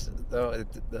in this, though,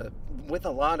 with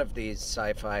a lot of these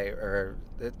sci-fi or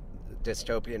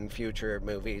dystopian future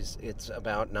movies, it's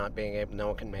about not being able, no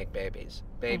one can make babies.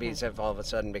 Babies have all of a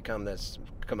sudden become this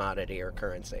commodity or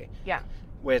currency. Yeah.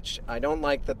 Which I don't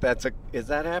like is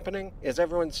that happening? Is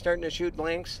everyone starting to shoot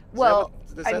blanks? Well,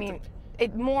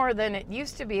 it more than it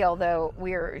used to be, although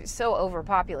we're so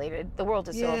overpopulated. The world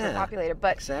is so overpopulated.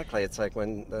 But exactly. It's like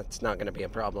when that's not going to be a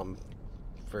problem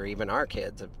for even our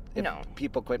kids if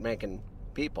people quit making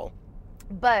people.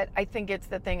 But I think it's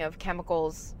the thing of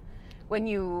chemicals. When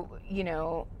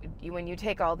when you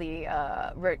take all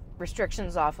the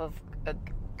restrictions off of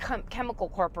chemical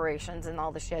corporations and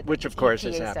all the shit, which of course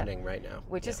is happening right now.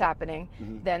 Which is happening.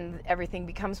 Then everything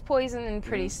becomes poison, and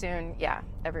pretty soon,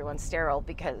 everyone's sterile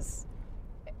because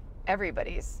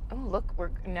everybody's. Oh, look,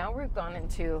 we've gone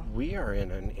into. We are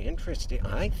in an interesting.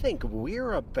 I think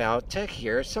we're about to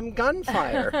hear some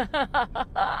gunfire.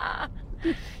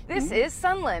 This is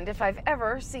Sunland, if I've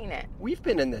ever seen it. We've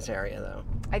been in this area, though.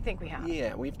 I think we have.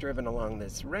 Yeah, we've driven along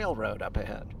this railroad up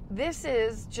ahead. This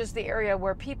is just the area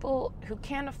where people who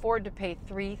can't afford to pay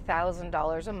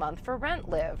 $3,000 a month for rent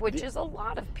live, which is a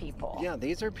lot of people. Yeah,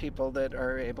 these are people that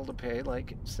are able to pay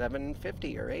like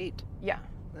 $7.50 or $8. Yeah.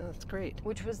 That's great.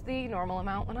 Which was the normal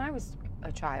amount when I was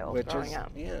a child growing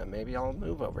up. Yeah, maybe I'll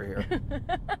move over here.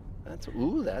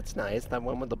 That's nice. That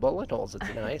one with the bullet holes,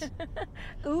 it's nice.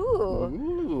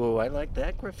 Ooh, I like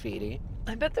that graffiti.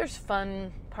 I bet there's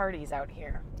fun parties out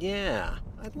here. Yeah.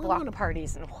 Block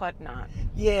parties and whatnot.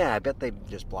 Yeah, I bet they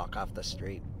just block off the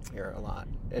street here a lot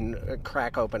and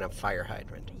crack open a fire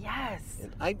hydrant. Yes.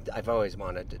 I've always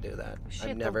wanted to do that.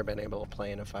 I've never been able to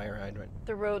play in a fire hydrant.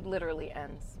 The road literally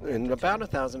ends. In about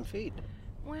 1,000 feet.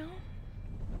 Well,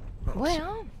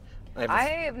 I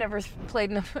have never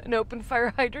played in an open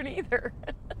fire hydrant either.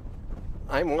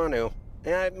 I want to.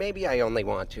 Maybe I only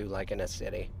want to, like in a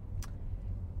city.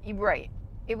 Right.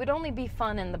 It would only be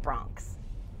fun in the Bronx.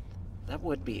 That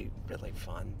would be really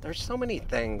fun. There's so many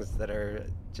things that are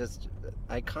just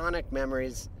iconic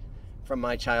memories from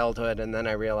my childhood, and then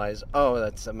I realize, oh,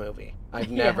 that's a movie.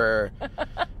 I've never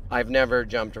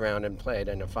jumped around and played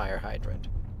in a fire hydrant.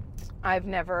 I've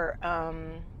never.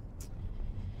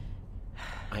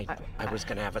 I was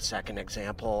going to have a second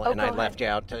example, and I left you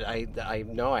out to. I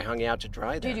know I hung you out to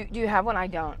dry there. Do you have one? I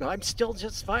don't. No, I'm still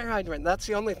just fire hydrant. That's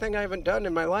the only thing I haven't done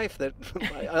in my life. That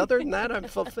other than that, I'm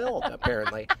fulfilled.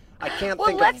 Apparently, I can't.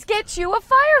 Well, let's get you a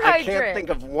fire hydrant. I can't think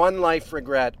of one life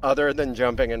regret other than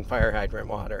jumping in fire hydrant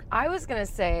water. I was going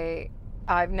to say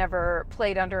I've never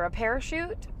played under a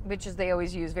parachute, which is they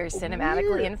always use very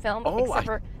cinematically in film. Except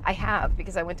for I have,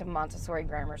 because I went to Montessori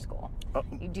grammar school.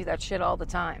 You do that shit all the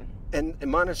time. And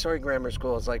Montessori grammar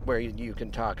school is like where you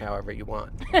can talk however you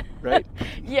want, right?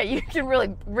 Yeah, you can really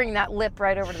bring that lip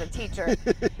right over to the teacher.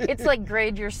 It's like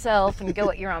grade yourself and go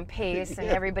at your own pace, and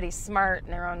everybody's smart in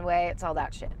their own way. It's all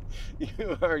that shit.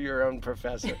 You are your own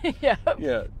professor. Yeah.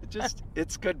 Yeah,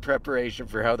 it's good preparation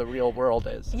for how the real world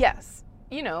is. Yes.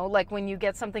 Like when you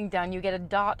get something done, you get a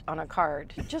dot on a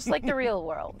card, just like the real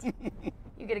world.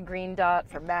 You get a green dot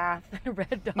for math and a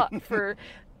red dot for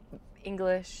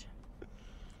English.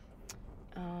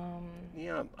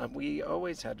 Yeah, we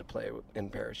always had to play in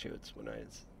parachutes when I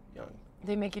was young.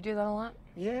 They make you do that a lot?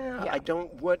 Yeah. I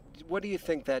don't. What do you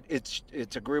think that it's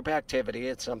a group activity?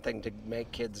 It's something to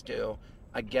make kids do.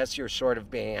 I guess you're sort of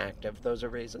being active. Those are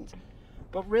reasons.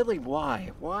 But really,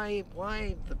 why?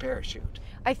 Why the parachute?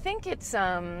 I think it's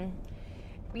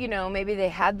maybe they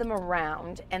had them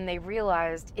around and they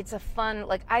realized it's a fun.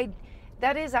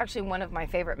 That is actually one of my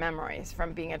favorite memories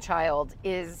from being a child.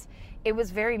 It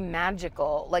was very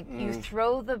magical. Like you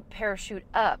throw the parachute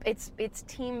up. It's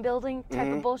team building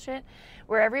type of bullshit,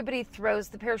 where everybody throws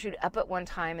the parachute up at one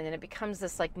time and then it becomes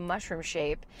this like mushroom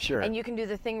shape. Sure. And you can do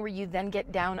the thing where you then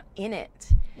get down in it.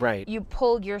 Right. You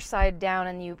pull your side down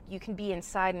and you can be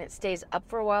inside and it stays up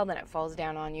for a while, then it falls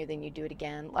down on you, then you do it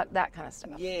again, that kind of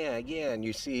stuff. Yeah, and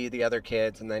you see the other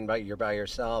kids and then you're by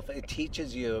yourself. It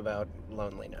teaches you about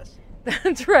loneliness.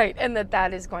 That's right. And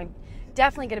that is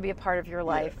definitely going to be a part of your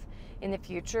life. Yeah. In the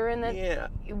future, and that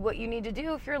what you need to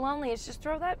do if you're lonely is just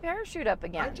throw that parachute up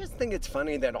again. I just think it's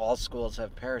funny that all schools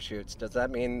have parachutes. Does that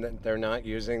mean that they're not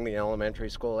using the elementary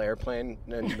school airplane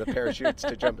and the parachutes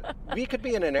to jump? We could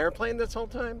be in an airplane this whole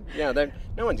time? Yeah,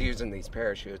 no one's using these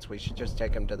parachutes. We should just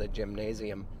take them to the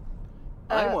gymnasium.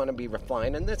 I want to be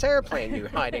flying in this airplane you're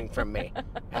hiding from me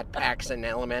at Paxson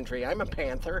Elementary. I'm a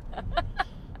Panther.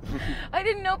 I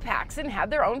didn't know Paxson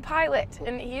had their own pilot,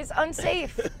 and he's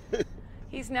unsafe.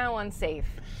 He's now unsafe.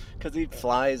 Because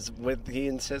he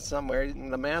insists on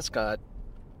wearing the mascot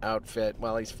outfit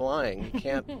while he's flying. You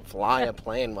can't fly a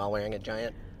plane while wearing a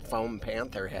giant foam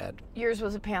panther head. Yours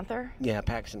was a panther? Yeah,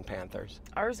 Paxton Panthers.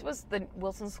 Ours was the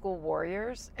Wilson School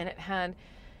Warriors, and it had,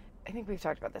 I think we've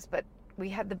talked about this, but we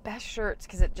had the best shirts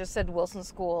because it just said Wilson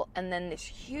School, and then this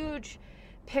huge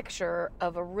picture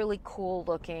of a really cool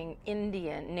looking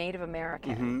Indian, Native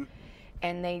American,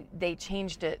 and they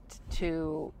changed it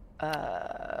to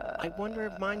I wonder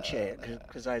if mine changed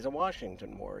because I was a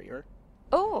Washington Warrior,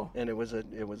 oh, and it was a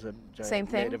giant Same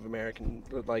thing? Native American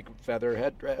like feather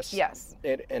headdress. yes.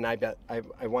 And I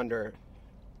wonder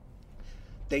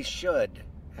they should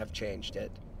have changed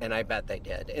it, and I bet they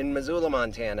did. In Missoula,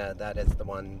 Montana, that's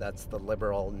the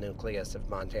liberal nucleus of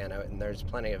Montana, and there's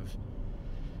plenty of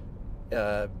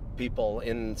people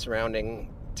in surrounding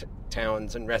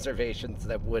towns and reservations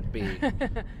that would be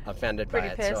offended by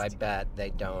Pretty it. So I pissed. bet they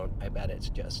don't. I bet it's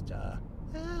just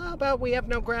how about we have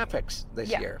no graphics this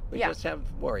Yeah, year? We yeah. just have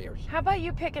warriors. How about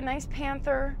you pick a nice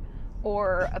panther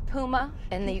or a puma,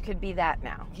 and then you could be that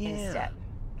now Yeah. instead,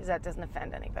 because that doesn't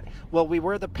offend anybody. Well, we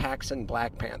were the Paxton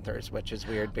Black Panthers, which is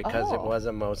weird because it Oh. was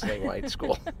a mostly white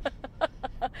school.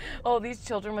 Oh, these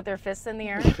children with their fists in the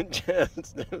air.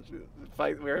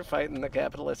 We were fighting the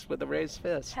capitalists with a raised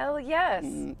fist. Hell yes,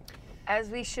 Mm. as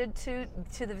we should to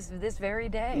this very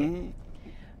day.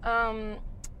 Mhm.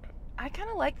 I kind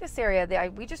of like this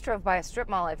area. We just drove by a strip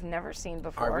mall I've never seen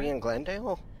before. Are we in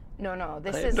Glendale? No,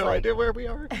 this I is have no like idea where we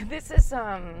are. this is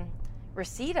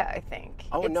Reseda, I think.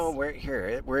 Oh no, It's- we're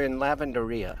here. We're in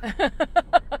Lavenderia.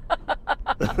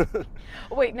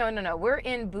 Wait, no. We're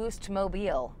in Boost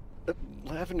Mobile.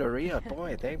 Lavenderia,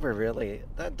 boy, they were really.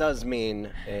 That does mean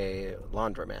a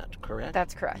laundromat, correct?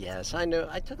 That's correct. Yes, I know.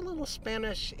 I took a little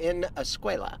Spanish in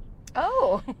escuela.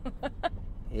 Oh,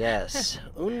 Yes,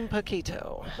 un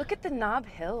poquito. look at the Knob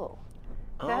Hill.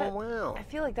 Oh That- wow. I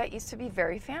feel like that used to be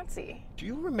very fancy. Do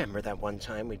you remember that one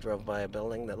time we drove by a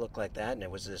building that looked like that, and it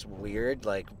was this weird,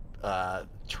 like,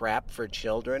 trap for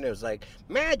children? It was like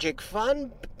magic,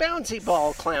 fun, bouncy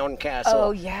ball, clown castle.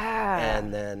 Oh yeah.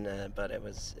 And then, but it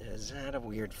had a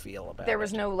weird feel about it. There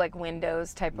was no like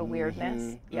windows type of weirdness.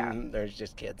 Mhm, Yeah. mhm. There's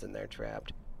just kids in there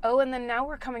trapped. Oh, and then now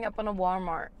we're coming up on a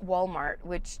Walmart,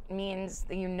 which means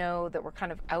that you know that we're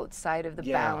kind of outside of the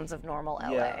Yeah. bounds of normal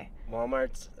LA. Yeah,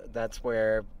 Walmart's. That's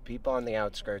where people on the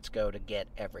outskirts go to get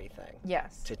everything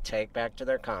Yes. to take back to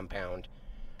their compound,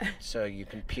 so you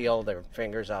can peel their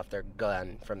fingers off their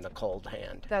gun from the cold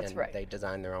hand. That's and right. They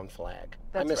design their own flag.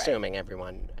 That's I'm right. assuming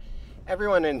everyone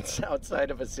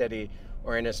outside of a city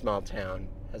or in a small town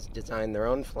has designed their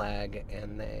own flag,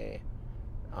 and they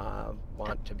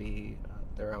want to be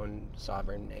their own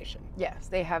sovereign nation. Yes,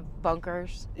 they have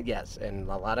bunkers. Yes, and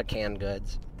a lot of canned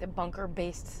goods. The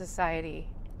bunker-based society.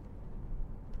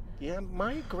 Yeah,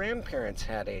 my grandparents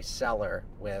had a cellar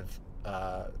with.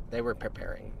 They were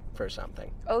preparing for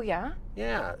something. Oh yeah.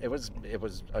 Yeah, it was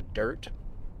a dirt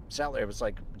cellar. It was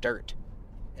like dirt,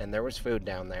 and there was food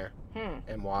down there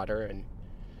and water, and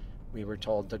we were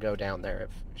told to go down there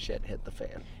if shit hit the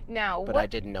fan. Now But what? I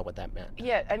didn't know what that meant.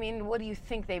 Yeah, I mean, what do you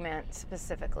think they meant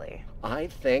specifically? I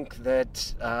think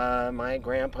that my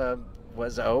grandpa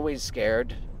was always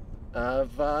scared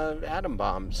of atom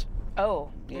bombs. Oh.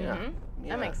 Yeah. mhm. Yeah.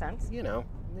 That makes sense. You know,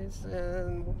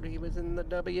 he was in the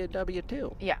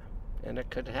WW2. Yeah. And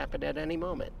it could happen at any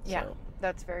moment. Yeah. So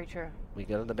That's very true. we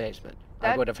go to the basement. I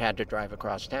That- would have had to drive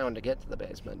across town to get to the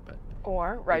basement, but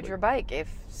Or ride your bike if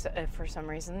for some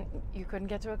reason you couldn't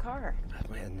get to a car.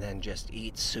 and then just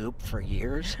eat soup for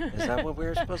years. Is that what we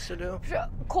were supposed to do?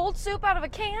 Cold soup out of a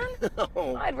can?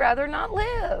 No. I'd rather not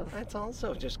live. That's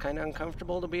also just kind of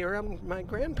uncomfortable to be around my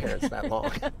grandparents that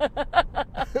long.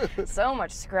 So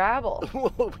much Scrabble.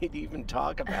 What would we even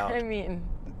talk about? I mean,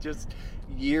 Just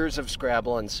years of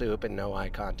Scrabble and soup and no eye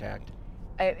contact.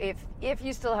 if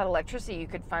you still had electricity, you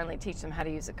could finally teach them how to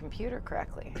use a computer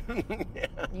correctly. Yeah.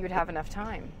 You would have enough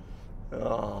time.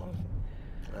 Oh.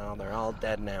 Well, they're all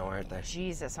dead now, aren't they?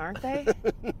 Jesus, aren't they?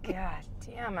 God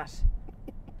damn it.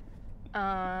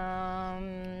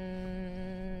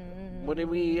 What do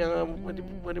we,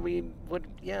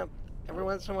 yeah, every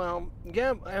once in a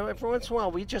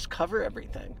while, we just cover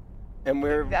everything. And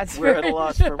we're That's at a very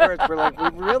loss for words. We're like, we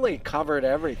really covered We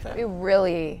everything.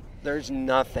 really. There's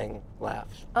nothing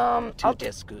left I'll to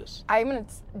discuss. I'm going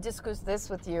to discuss this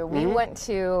with you. We Mm-hmm. went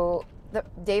to the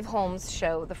Dave Holmes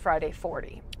show, the Friday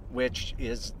 40. Which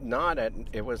is not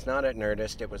it was not at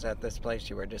Nerdist, it was at this place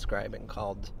you were describing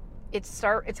called, It's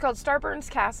called Starburns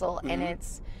Castle, Mm-hmm. and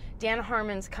it's Dan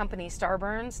Harmon's company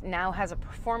Starburns now has a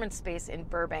performance space in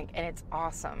Burbank, and it's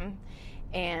awesome.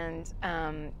 and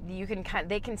you can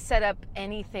they can set up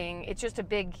anything. It's just a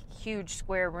big, huge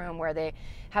square room where they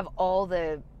have all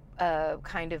the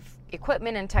kind of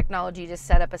equipment and technology to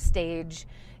set up a stage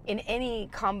in any.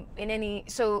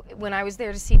 So when I was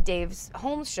there to see Dave's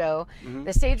Holmes show,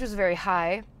 the stage was very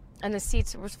high, and the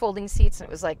seats was folding seats, and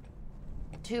it was like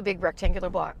 2 big rectangular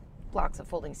blocks of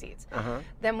folding seats.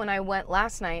 Then when I went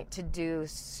last night to do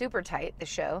Super Tight, the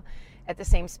show, at the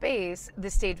same space, the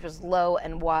stage was low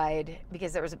and wide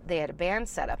because they had a band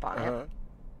set up on it,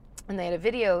 and they had a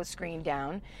video screen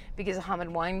down because Ahmed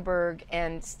Weinberg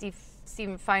and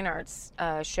Stephen Fine Arts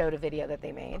showed a video that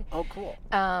they made. Oh, cool.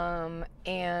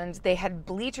 And they had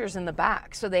bleachers in the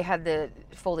back, so they had the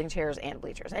folding chairs and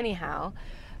bleachers. Anyhow,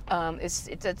 it's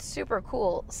a super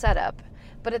cool setup.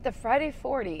 But at the Friday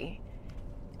 40,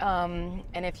 and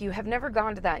if you have never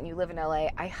gone to that and you live in LA,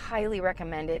 I highly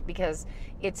recommend it because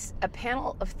it's a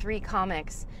panel of 3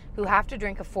 comics who have to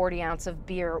drink a 40 ounce of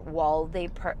beer while they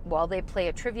play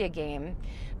a trivia game.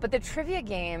 But the trivia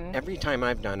game... Every time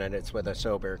I've done it, it's with a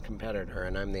sober competitor,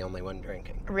 and I'm the only one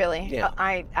drinking. Really? Yeah.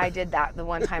 I did that the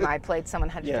one time I played. Someone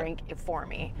had to drink it for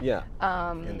me. Yeah.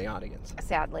 In the audience.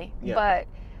 Sadly. Yeah.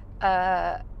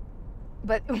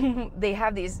 But they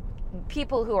have these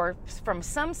people who are from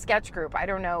some sketch group. I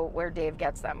don't know where Dave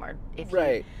gets them, or if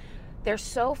they're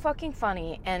so fucking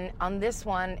funny. And on this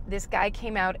one, this guy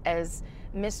came out as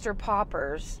Mr.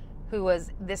 Poppers, who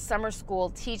was this summer school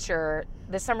teacher,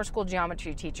 the summer school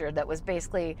geometry teacher that was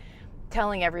basically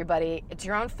telling everybody, it's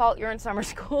your own fault you're in summer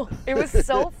school. It was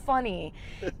so funny.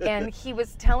 And he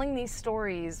was telling these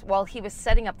stories while he was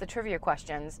setting up the trivia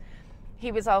questions.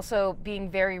 He was also being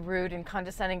very rude and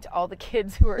condescending to all the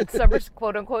kids who were in summer,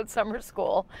 quote unquote, summer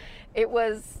school. It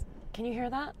was, can you hear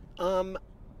that?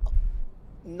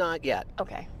 Not yet.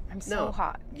 Okay. I'm so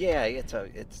hot. Yeah,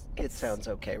 it sounds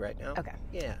okay right now. Okay.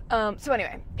 Yeah. So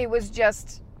anyway, it was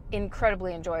just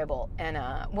incredibly enjoyable. And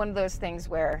one of those things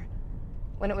where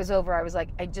when it was over, I was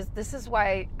like, this is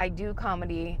why I do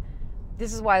comedy.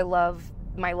 This is why I love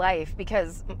my life,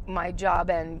 because my job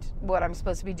and what I'm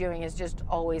supposed to be doing is just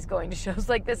always going to shows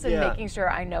like this and making sure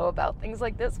I know about things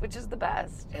like this, which is the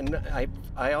best. And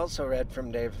I also read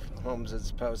from Dave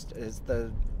Holmes's post is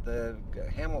the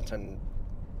Hamilton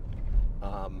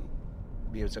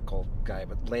musical guy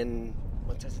with Lin,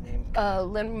 what's his name?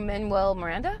 Lin-Manuel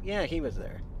Miranda? Yeah, he was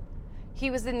there.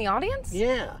 He was in the audience?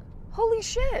 Yeah. Holy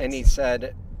shit. And he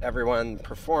said everyone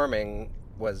performing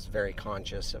was very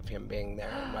conscious of him being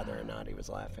there and whether or not he was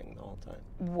laughing the whole time.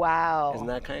 Wow. Isn't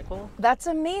that kind of cool? That's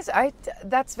amazing.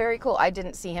 That's very cool. I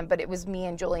didn't see him, but it was me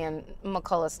and Julian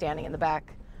McCullough standing in the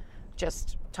back,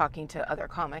 just talking to other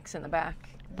comics in the back.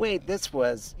 Wait,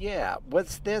 was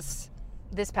this?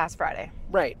 This past Friday.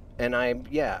 Right. And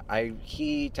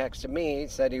he texted me,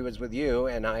 said he was with you,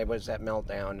 and I was at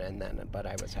Meltdown, but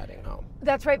I was heading home.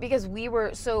 That's right, because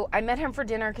I met him for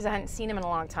dinner because I hadn't seen him in a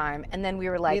long time, and then we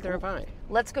were like, neither have I.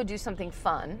 Let's go do something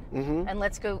fun, and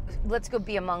let's go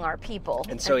be among our people.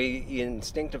 And so he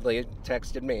instinctively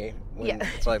texted me.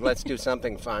 It's like, let's do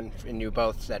something fun, and you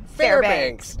both said,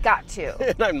 Fairbanks. Got to.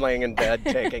 And I'm laying in bed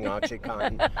taking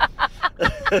OxyContin.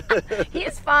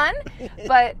 He's fun,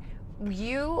 but...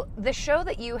 the show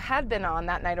that you had been on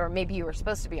that night, or maybe you were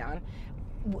supposed to be on,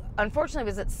 unfortunately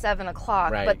was at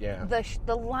 7:00. Right, but yeah.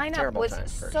 the lineup was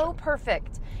so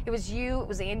perfect. It was you, it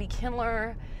was Andy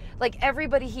Kindler, like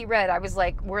everybody he read, I was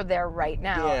like, we're there right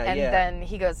now. Then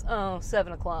he goes,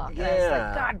 7:00. And I was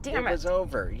like, God damn it. It was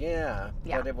over, yeah.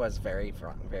 But it was very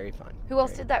fun, very fun. Who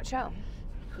else did that show?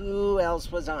 Who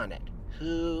else was on it?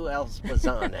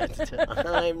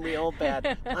 I'm real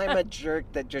bad. I'm a jerk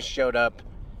that just showed up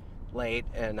late,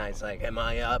 and I was like, am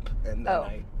I up? And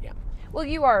then Well,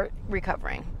 you are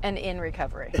recovering and in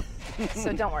recovery,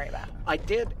 so don't worry about it. I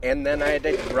did, and then I had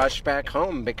to rush back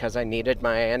home because I needed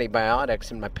my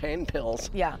antibiotics and my pain pills.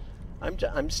 Yeah.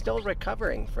 I'm still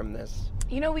recovering from this.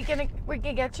 You know, we can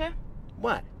get you?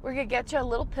 What? We're going to get you a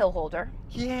little pill holder.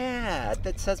 Yeah,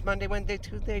 that says Monday, Wednesday,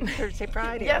 Tuesday, Thursday,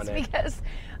 Friday yes, on it. Because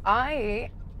I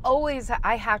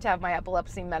have to have my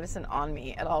epilepsy medicine on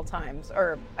me at all times.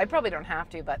 Or I probably don't have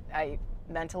to, but I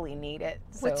mentally need it.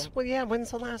 So.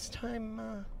 When's the last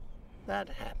time that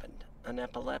happened? An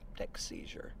epileptic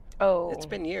seizure? Oh. It's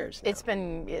been years now.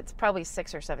 It's probably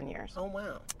 6 or 7 years. Oh,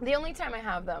 wow. The only time I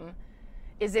have them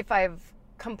is if I've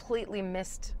completely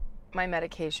missed my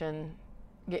medication,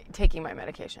 taking my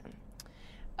medication.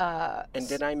 And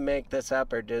did I make this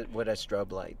up, or would a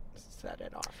strobe light set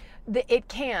it off? It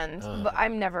can, but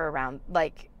I'm never around.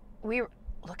 Like,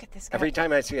 Look at this guy. Every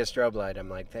time I see a strobe light, I'm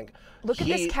like, Look at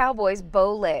this cowboy's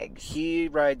bow legs. He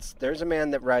rides, there's a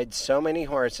man that rides so many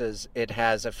horses, it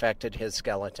has affected his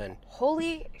skeleton.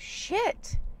 Holy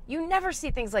shit. You never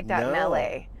see things like that in No.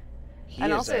 LA. He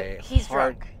And is also, he's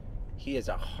drunk. He is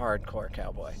a hardcore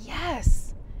cowboy.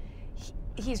 Yes.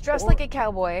 He's dressed like a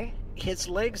cowboy. His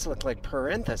legs look like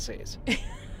parentheses.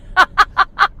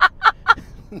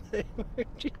 They were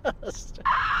just...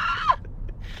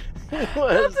 That's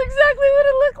exactly what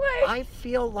it looked like. I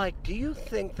feel like, do you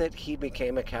think that he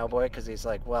became a cowboy because he's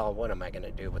like, well, what am I going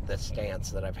to do with this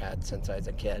stance that I've had since I was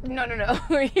a kid? No.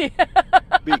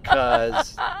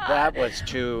 Because that was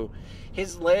too...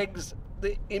 His legs,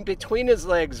 in between his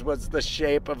legs was the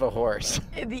shape of a horse.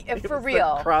 For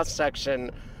real.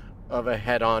 Cross-section of a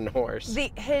head-on horse.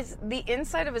 The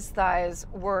inside of his thighs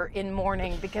were in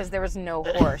mourning because there was no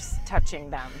horse touching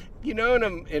them. You know,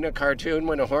 in a cartoon,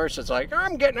 when a horse is like,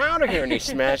 I'm getting out of here, and he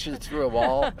smashes through a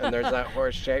wall, and there's that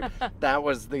horse shape, that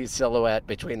was the silhouette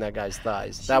between that guy's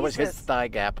thighs. That was his Jesus. thigh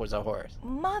gap was a horse.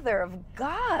 Mother of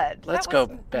God. Let's go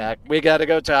back. We got to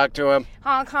go talk to him.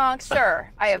 Honk, honk,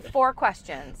 sir. I have 4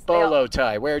 questions. Bolo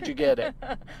tie, where'd you get it?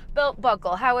 Belt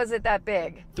buckle. How is it that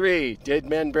big? 3, did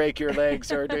men break your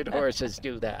legs, or did horses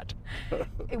do that?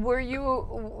 Were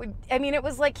you... I mean, it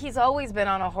was like he's always been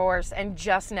on a horse and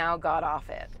just now got off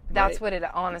it. That's what it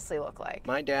honestly looked like.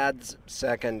 My dad's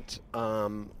second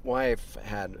wife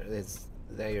had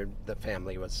the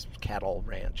family was cattle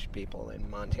ranch people in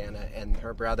Montana, and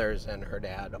her brothers and her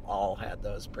dad all had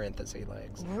those parenthesis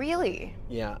legs. Really?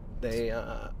 Yeah, they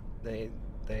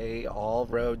all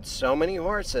rode so many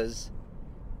horses,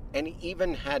 and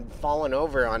even had fallen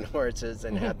over on horses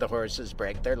and had the horses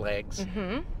break their legs.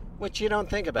 Mm-hmm. Which you don't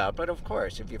think about, but of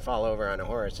course, if you fall over on a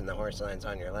horse and the horse lands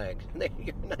on your leg,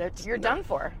 You're done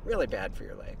for. Really bad for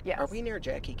your leg. Yes. Are we near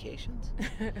Jackie Cation's?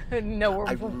 No,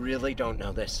 I really don't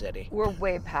know this city. we're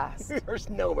way past. There's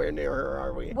nowhere near her,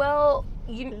 are we? Well,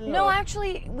 no,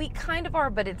 actually, we kind of are,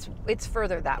 but it's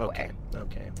further that Okay. way.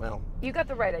 Okay. Well, You got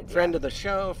the right idea. friend of the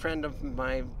show, friend of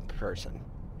my person,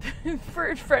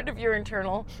 Friend of your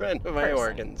internal. friend of my Person.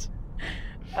 organs.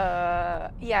 Yeah,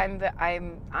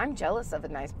 I'm jealous of a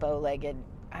nice bow-legged.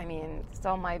 I mean, it's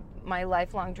all my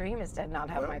lifelong dream is to not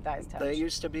have my thighs touched. They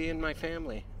used to be in my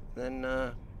family. Then,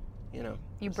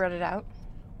 You bred it out.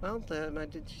 well,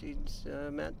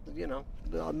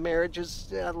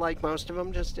 marriages, like most of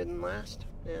them, just didn't last.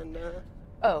 And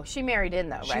Oh, she married in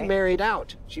though, she right? married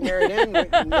out. She married in,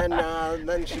 and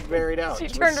then she married out. She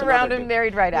with turned some around other and dude.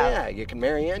 married right out. Yeah, you can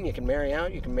marry in, you can marry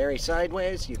out, you can marry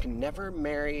sideways, you can never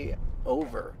marry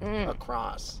over,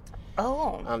 across.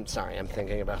 Oh. I'm sorry, I'm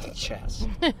thinking about chess.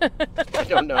 I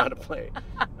don't know how to play.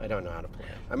 I'm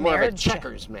more of a Marriage-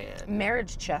 checkers man.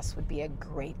 Marriage chess would be a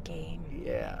great game.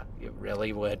 Yeah, it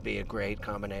really would be a great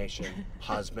combination.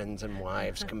 Husbands and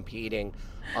wives competing,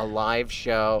 a live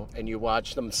show, and you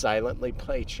watch them silently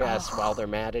play chess while they're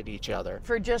mad at each other.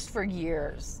 For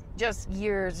years. Just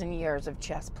years and years of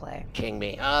chess play. King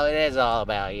me. Oh, it is all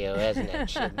about you, isn't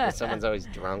it? Someone's always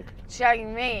drunk.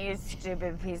 Shouting me, you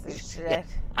stupid piece of shit.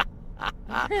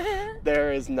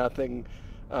 There is nothing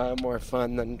more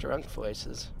fun than drunk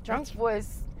voices. Drunk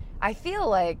voice. I feel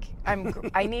like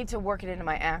I need to work it into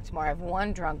my act more. I have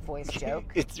one drunk voice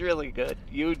joke. It's really good.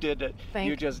 You did it. Thank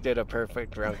You you. just did a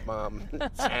perfect drunk mom.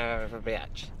 Son of a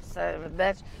bitch. Son of a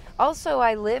bitch. Also,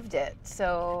 I lived it,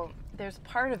 so there's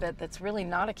part of it that's really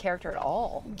not a character at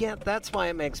all. Yeah, that's why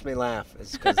it makes me laugh.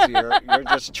 It's because you're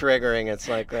just triggering. It's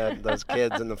like those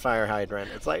kids in the fire hydrant.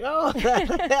 It's like, oh,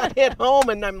 that hit home,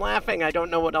 and I'm laughing. I don't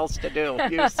know what else to do.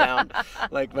 You sound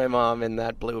like my mom in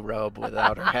that blue robe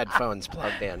without her headphones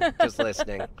plugged in, just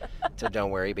listening to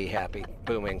 "Don't Worry, Be Happy"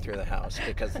 booming through the house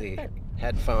because the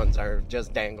headphones are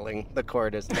just dangling. The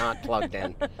cord is not plugged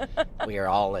in. We are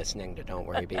all listening to "Don't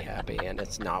Worry, Be Happy," and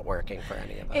it's not working for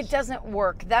any of us. It doesn't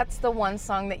work. That's the one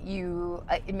song that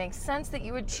it makes sense that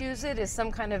you would choose it as some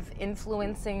kind of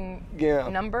influencing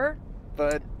number,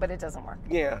 but it doesn't work.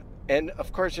 yeah. And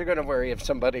of course, you're going to worry if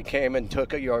somebody came and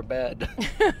took your bed.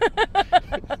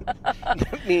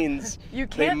 That means You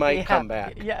they can't might be come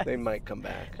happy. back. Yes. They might come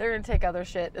back. They're going to take other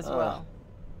shit as well.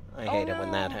 I hate Oh, it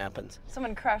when that no. happens.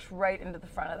 Someone crashed right into the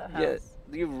front of the house.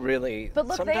 Yeah, you really. But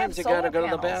look, they have sometimes you gotta solar go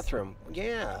to the panels. bathroom.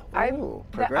 Yeah. I'm- Ooh,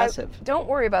 progressive. Don't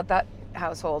worry about that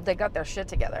household. They got their shit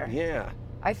together. Yeah.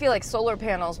 I feel like solar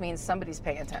panels means somebody's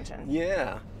paying attention.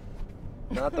 Yeah.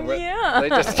 Not the. Yeah. They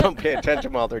just don't pay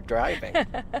attention while they're driving.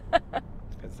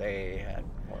 Because they had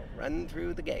run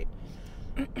through the gate.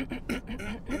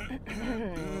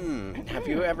 Have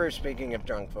you ever, speaking of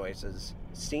drunk voices,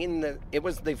 seen it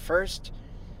was the first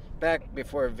back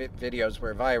before videos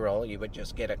were viral, you would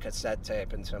just get a cassette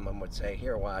tape and someone would say,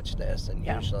 here, watch this. And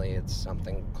Yeah. usually it's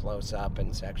something close up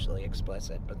and sexually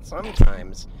explicit. But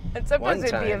sometimes, And sometimes one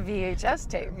it'd be a time, VHS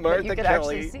tape that Martha you could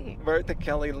Kelly, actually see. Martha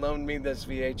Kelly loaned me this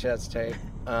VHS tape.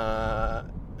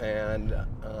 And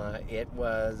it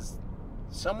was,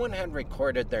 someone had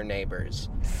recorded their neighbors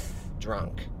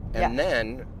drunk. And Yeah.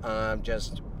 then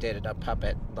just did a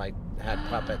puppet, like had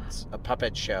puppets, a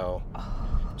puppet show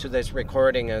to this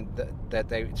recording that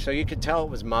they, so you could tell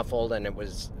it was muffled and it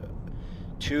was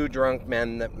two drunk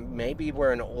men that maybe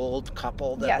were an old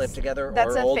couple that Yes, lived together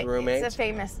That's or a old roommates. It's a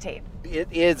famous tape. It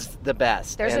is the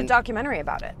best. There's a And documentary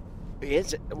about it.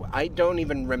 I don't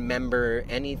even remember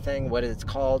anything, what it's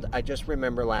called. I just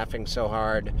remember laughing so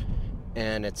hard.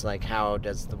 And it's like, how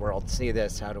does the world see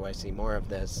this? How do I see more of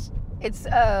this? It's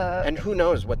And who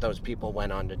knows what those people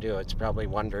went on to do? It's probably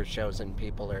Wonder Chosen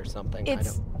people or something.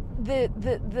 it's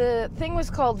the thing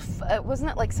was called wasn't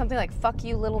it like something like "Fuck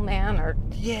You, Little Man" or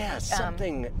Yeah,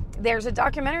 something. there's a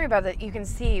documentary about it you can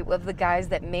see of the guys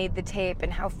that made the tape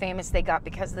and how famous they got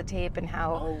because of the tape and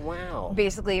how Oh, wow.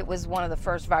 basically it was one of the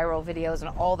first viral videos and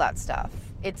all that stuff.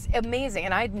 It's amazing,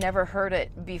 and I'd never heard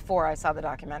it before I saw the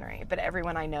documentary, but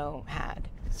everyone I know had.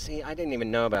 See, I didn't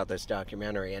even know about this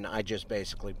documentary, and I just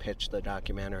basically pitched the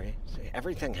documentary. See,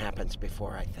 everything happens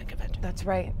before I think of it. That's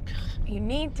right. You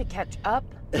need to catch up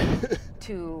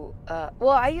to. Well,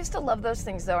 I used to love those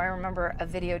things, though. I remember a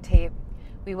videotape.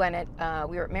 We were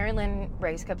at Mary Lynn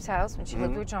Racecup's house when she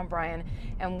lived with John Bryan,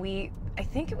 and I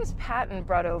think it was Patton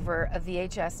brought over a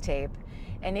VHS tape,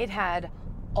 and it had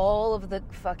all of the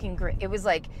fucking great. It was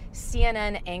like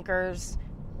CNN anchors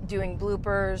doing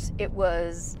bloopers. It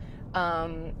was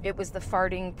the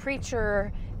farting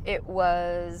preacher. It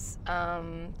was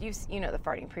you know the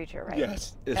farting preacher, right?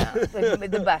 Yes.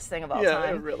 The best thing of all Yeah,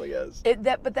 time. it really is.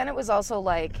 But then it was also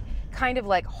like kind of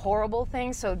like horrible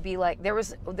things. So it'd be like there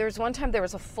was one time there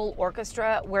was a full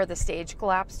orchestra where the stage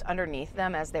collapsed underneath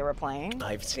them as they were playing.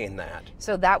 I've seen that.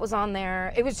 So that was on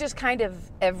there. It was just kind of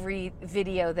every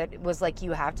video that was like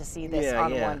you have to see this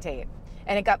on one tape,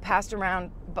 and it got passed around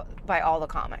by all the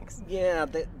comics. Yeah,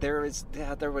 there was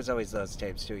always those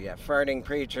tapes too. Yeah, farting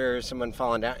preacher, someone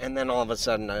falling down, and then all of a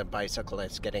sudden a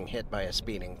bicyclist getting hit by a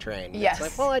speeding train. Yes. It's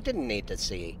like, well, I didn't need to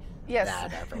see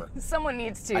that ever. Someone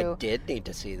needs to. I did need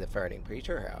to see the farting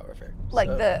preacher, however. Like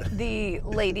So- the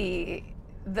lady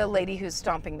who's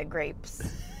stomping the grapes.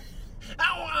 Ow,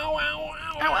 ow, ow, ow,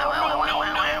 Ow, ow, ow,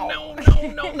 ow, ow,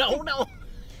 no, no, no.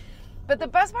 But the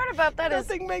best part about that is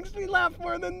Nothing makes me laugh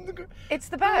more than the... it's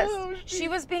the best. Oh, She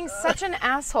was being such an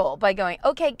asshole by going,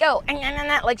 okay, go,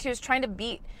 like she was trying to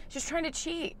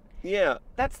cheat. Yeah.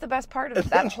 That's the best part of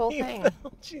that whole thing.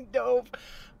 She dove.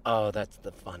 Oh, that's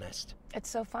the funnest. It's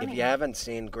so funny. If you haven't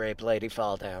seen Grape Lady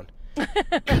Fall Down,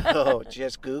 go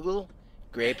just Google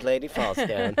Grape Lady Falls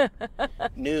Down.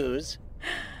 News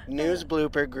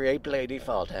blooper, Grape Lady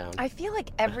Fall Down. I feel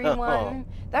like everyone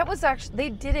that was actually they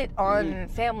did it on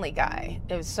Family Guy.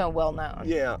 It was so well known.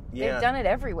 Yeah, yeah. They've done it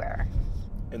everywhere.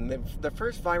 And the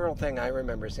first viral thing I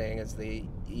remember seeing is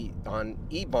on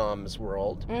E-Bombs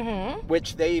World,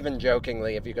 which they even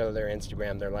jokingly, if you go to their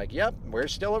Instagram, they're like, "Yep, we're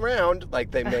still around." Like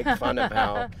they make fun of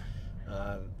how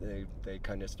they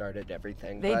kind of started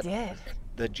everything. They But did.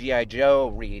 the G.I.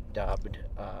 Joe redubbed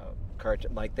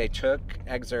cartoon, like they took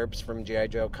excerpts from G.I.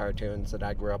 Joe cartoons that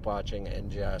I grew up watching and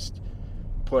just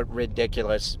put dubbed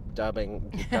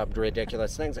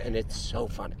ridiculous things, and it's so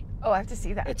funny. Oh, I have to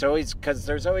see that. It's always, because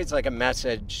there's always like a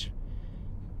message.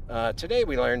 Today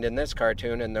we learned in this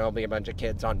cartoon, and there'll be a bunch of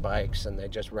kids on bikes, and they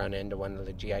just run into one of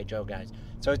the G.I. Joe guys.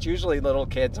 So it's usually little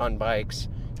kids on bikes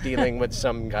dealing with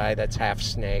some guy that's half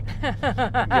snake,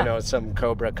 some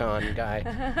Cobra Khan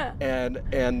guy. And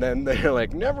then they're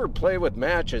like, never play with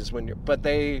matches when you're, but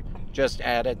they just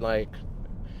added like,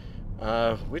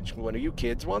 which one of you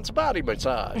kids wants a body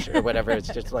massage or whatever. It's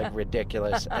just like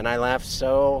ridiculous. And I laughed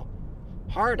so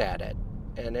hard at it.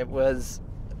 And it was,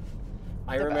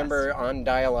 I The remember on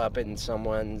dial-up in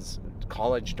someone's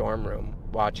college dorm room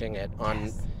watching it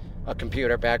on a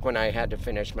computer back when I had to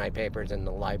finish my papers in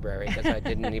the library because I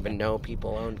didn't even know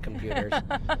people owned computers.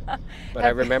 But I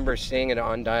remember seeing it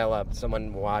on dial-up.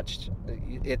 Someone watched.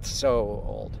 It's so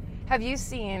old. Have you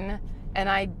seen? And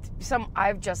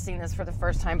I've just seen this for the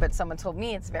first time, but someone told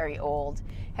me it's very old.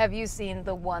 Have you seen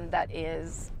the one that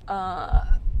is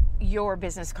your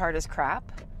business card is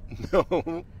crap?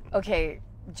 No. Okay,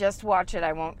 just watch it.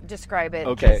 I won't describe it.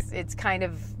 Okay. 'Cause it's kind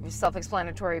of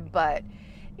self-explanatory, but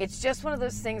it's just one of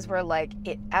those things where, like,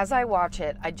 as I watch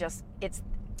it,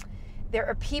 there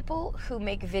are people who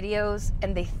make videos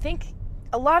and they think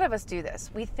a lot of us do this.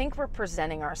 We think we're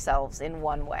presenting ourselves in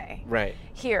one way. Right.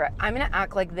 Here, I'm going to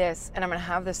act like this, and I'm going to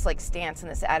have this like stance and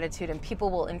this attitude, and people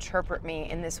will interpret me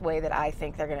in this way that I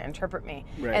think they're going to interpret me.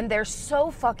 Right. And they're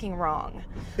so fucking wrong.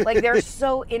 Like, they're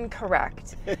so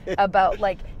incorrect about,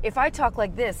 like, if I talk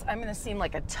like this, I'm going to seem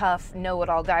like a tough,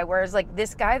 know-it-all guy, whereas, like,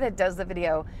 this guy that does the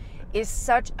video is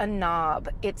such a knob.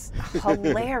 It's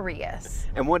hilarious.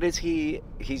 And what is he?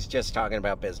 He's just talking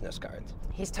about business cards.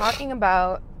 He's talking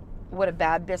about what a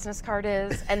bad business card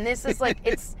is, and this is like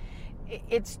it's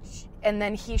and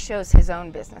then he shows his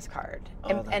own business card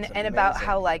and about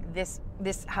how like this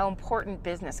how important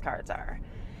business cards are,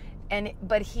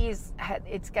 but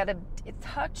it's got a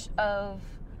touch of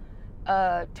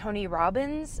Tony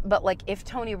Robbins, but like if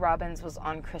Tony Robbins was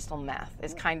on crystal meth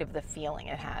is kind of the feeling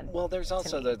it had. Well, there's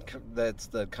also that's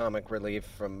the comic relief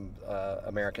from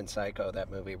American Psycho, that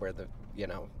movie where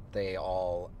they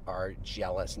all are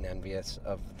jealous and envious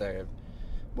of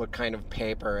what kind of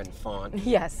paper and font.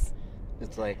 Yes.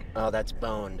 It's like, oh, that's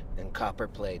bone and copper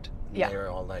plate. And Yeah. they're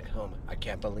all like, oh, I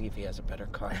can't believe he has a better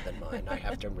card than mine. I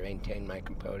have to maintain my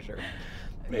composure.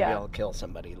 Maybe Yeah. I'll kill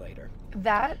somebody later.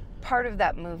 That part of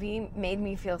that movie made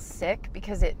me feel sick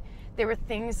because there were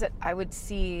things that I would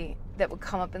see that would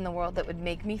come up in the world that would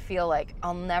make me feel like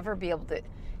I'll never be able to,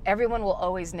 everyone will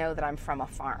always know that I'm from a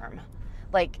farm.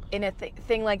 Like in a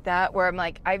thing like that where I'm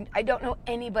like, I don't know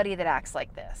anybody that acts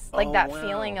like this. Like Oh, that wow.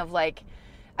 feeling of like,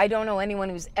 I don't know anyone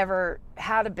who's ever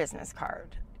had a business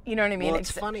card. You know what I mean? Well,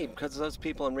 it's funny because those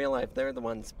people in real life,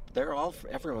 everyone's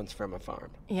from a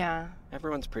farm. Yeah.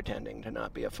 Everyone's pretending to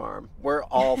not be a farm. We're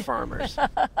all farmers.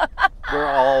 We're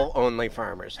all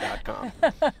onlyfarmers.com.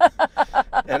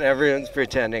 And everyone's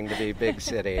pretending to be big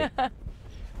city.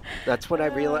 That's what I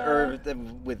realized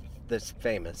with this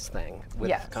famous thing with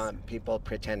Yes. people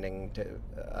pretending to,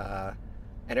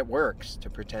 and it works to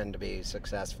pretend to be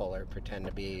successful or pretend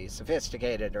to be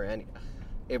sophisticated or any.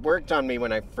 It worked on me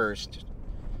when I first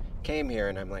came here,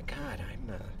 and I'm like, God,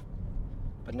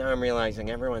 but now I'm realizing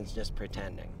everyone's just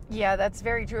pretending. Yeah, that's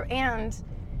very true. And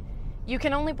you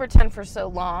can only pretend for so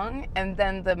long, and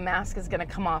then the mask is going to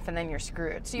come off, and then you're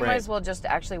screwed. So you might Right. as well just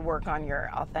actually work on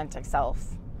your authentic self.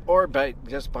 Or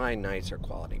just buy nicer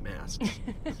quality masks.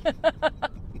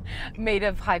 Made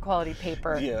of high quality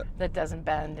paper Yeah. that doesn't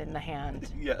bend in the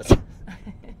hand. Yes.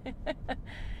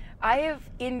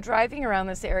 In driving around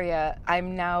this area,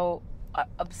 I'm now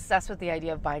obsessed with the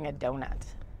idea of buying a donut.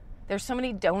 There's so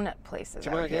many donut places Do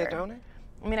you out want to here. get a donut?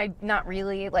 I mean, not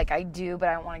really. Like, I do, but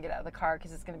I don't want to get out of the car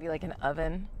because it's going to be like an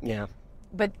oven. Yeah.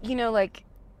 But, like,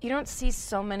 you don't see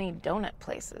so many donut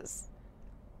places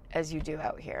as you do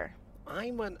out here.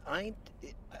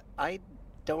 I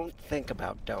don't think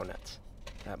about donuts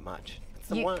that much. It's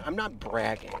the You- one, I'm not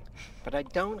bragging, but I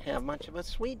don't have much of a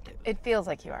sweet tooth. It feels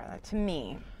like you are. To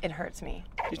me, it hurts me.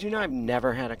 Did you know I've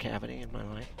never had a cavity in my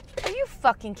life? Are you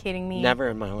fucking kidding me? Never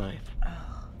in my life.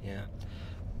 Yeah.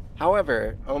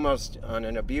 However, almost on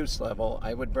an abuse level,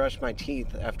 I would brush my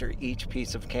teeth after each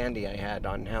piece of candy I had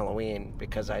on Halloween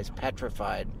because I was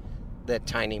petrified that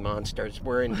tiny monsters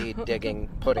were indeed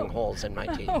putting holes in my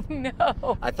teeth. Oh,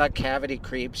 no. I thought cavity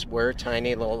creeps were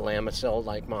tiny little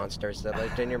Lamisil-like monsters that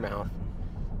lived in your mouth,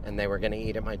 and they were going to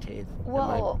eat at my teeth. And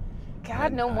Well,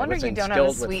 God, no I wonder was you don't have a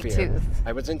instilled with sweet fear. tooth.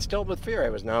 I was instilled with fear. I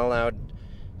was not allowed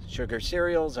sugar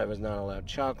cereals. I was not allowed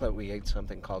chocolate. We ate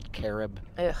something called carob.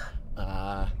 Ugh.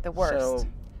 The worst.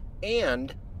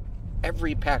 And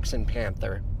every Paxton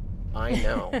Panther I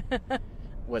know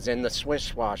was in the Swish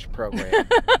Swash program,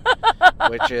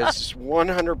 which is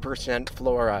 100%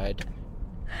 fluoride.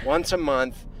 Once a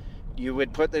month, you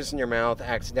would put this in your mouth,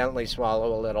 accidentally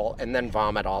swallow a little, and then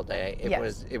vomit all day.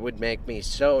 It would make me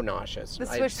so nauseous. The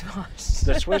Swish Swash.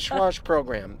 The Swish Swash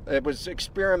program. It was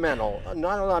experimental.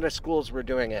 Not a lot of schools were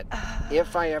doing it.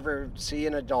 If I ever see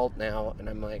an adult now, and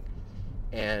I'm like,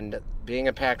 and being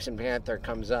a Paxton Panther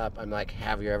comes up, I'm like,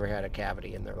 have you ever had a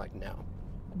cavity? And they're like, no.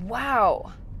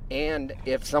 Wow. And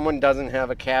if someone doesn't have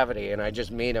a cavity and I just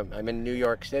meet them, I'm in New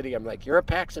York City, I'm like, you're a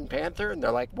Paxton Panther? And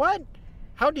they're like, what?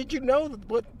 How did you know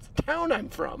what town I'm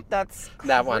from? That's crazy.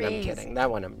 That one, I'm kidding. That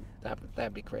one,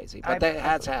 that'd be crazy. But that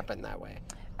has happened that way.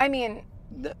 I mean,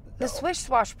 No. the Swish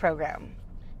Swash program.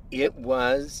 It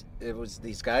was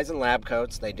these guys in lab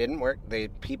coats. They didn't work.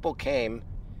 People came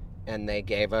and they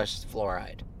gave us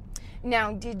fluoride.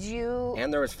 Now, did you...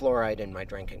 And there was fluoride in my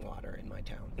drinking water in my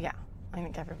town. Yeah, I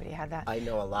think everybody had that. I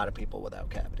know a lot of people without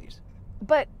cavities.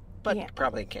 But But yeah,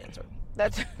 probably cancer.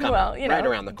 that's, Come well, on, you know. right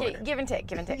around the corner. Give and take,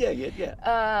 give and take.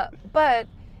 Yeah. But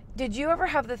Did you ever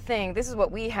have the thing, this is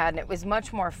what we had, and it was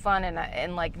much more fun,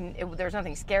 and like, there's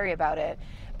nothing scary about it,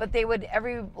 but they would,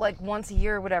 every, like, once a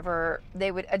year or whatever,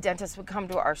 a dentist would come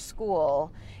to our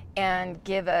school and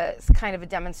give us kind of a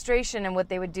demonstration, and what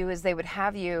they would do is they would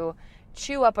have you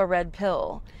chew up a red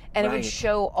pill, and it would Right.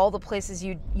 show all the places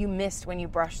you missed when you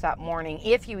brushed that morning,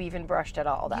 if you even brushed at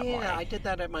all that morning. Yeah, I did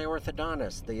that at my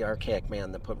orthodontist, the archaic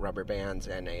man that put rubber bands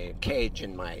and a cage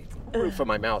in my roof of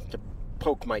my mouth to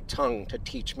poke my tongue to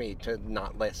teach me to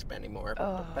not lisp anymore.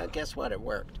 But guess what? It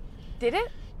worked. Did it?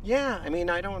 Yeah, I mean,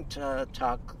 I don't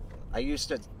talk. I used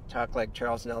to talk like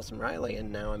Charles Nelson Riley,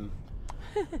 and now I'm,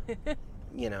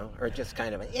 or just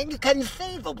kind of an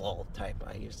inconceivable type.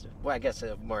 I used to. Well, I guess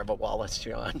more of a Wallace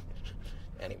Shawn.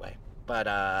 Anyway, but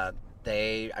I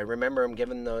remember him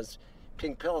giving those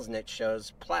pink pills, and it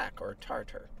shows plaque or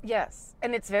tartar. Yes,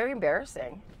 and it's very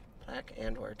embarrassing. Plaque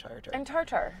and or tartar. And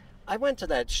tartar. I went to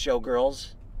that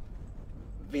Showgirls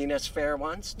Venus Fair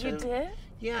once. You did?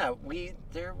 Yeah,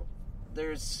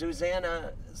 there's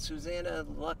Susanna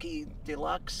Lucky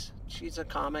Deluxe. She's a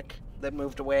comic that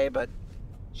moved away, but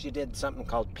she did something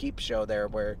called Peep Show there,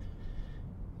 where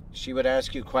she would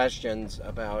ask you questions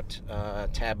about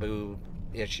taboo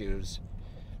issues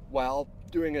while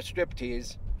doing a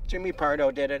striptease. Jimmy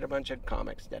Pardo did it. A bunch of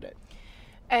comics did it.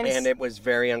 And it was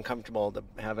very uncomfortable to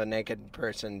have a naked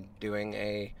person doing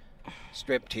a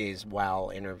striptease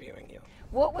while interviewing you.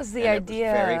 What was the And idea?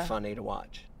 It was very funny to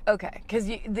watch. Okay, because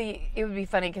it would be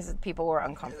funny because people were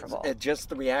uncomfortable. Just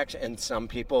the reaction, and some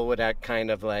people would act kind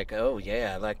of like, oh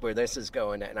yeah, like where this is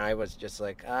going, and I was just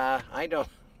like, I don't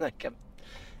like.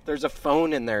 There's a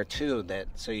phone in there too,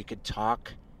 so you could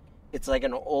talk. It's like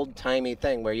an old-timey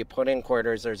thing where you put in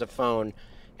quarters, there's a phone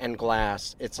and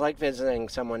glass. It's like visiting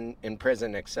someone in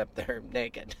prison, except they're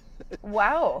naked.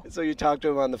 Wow. So you talk to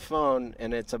them on the phone,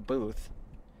 and it's a booth.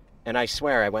 And I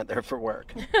swear I went there for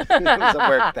work. It was a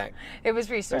work thing. It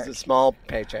was research. There's a small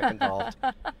paycheck involved.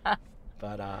 But,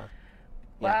 yeah.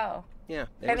 Wow. Yeah.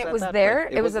 And it at was that there?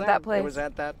 place. It was at that place? It was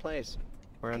at that place.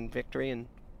 We're on Victory and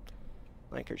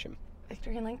Lancashire.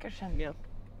 Victory in Lancashire. Yeah.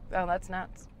 Oh, that's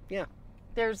nuts. Yeah.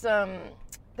 There was a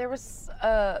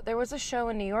show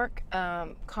in New York,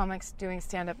 comics doing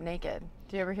stand-up naked.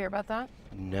 Did you ever hear about that?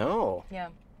 No. Yeah.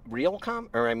 Real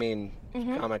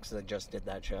comics that just did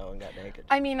that show and got naked.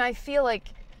 I mean, I feel like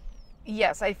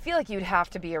you'd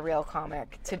have to be a real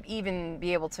comic to even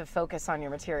be able to focus on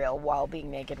your material while being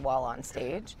naked while on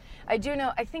stage. I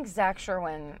think Zach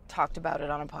Sherwin talked about it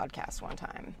on a podcast one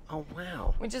time. Oh,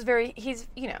 wow. Which is he's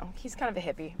kind of a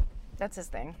hippie. That's his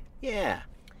thing. Yeah.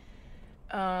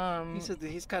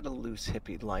 He's got a loose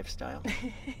hippie lifestyle.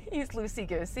 He's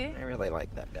loosey-goosey. I really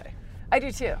like that guy. I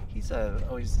do too. He's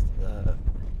always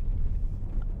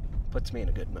puts me in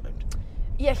a good mood.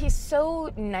 Yeah, he's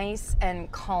so nice and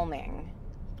calming,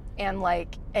 and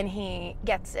he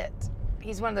gets it.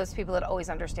 He's one of those people that always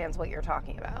understands what you're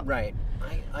talking about. Right.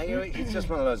 He's just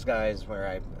one of those guys where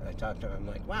I talk to him, I'm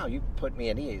like, wow, you put me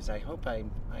at ease. I hope I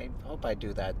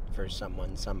do that for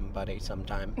somebody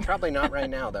sometime. Probably not right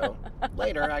now though.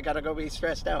 Later I gotta go be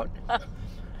stressed out.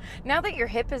 Now that your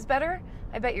hip is better,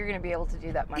 I bet you're going to be able to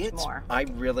do that much more. I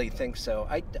really think so.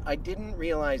 I didn't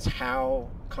realize how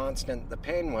constant the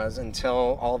pain was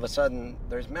until all of a sudden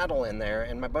there's metal in there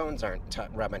and my bones aren't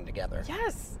rubbing together.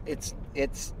 Yes.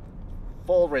 It's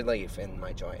full relief in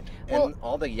my joint. And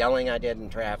all the yelling I did in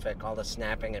traffic, all the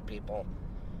snapping at people.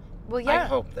 Well, yeah. I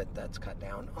hope that's cut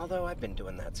down. Although I've been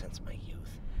doing that since my youth.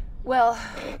 Well,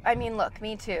 I mean, look,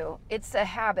 me too. It's a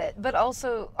habit, but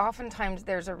also oftentimes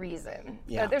there's a reason.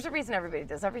 Yeah. There's a reason everybody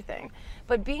does everything.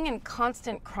 But being in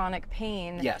constant chronic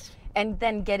pain, Yes. and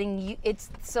then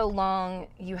it's so long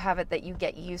you have it that you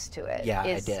get used to it. Yeah,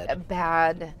 is I did. A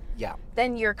bad. Yeah.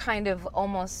 Then you're kind of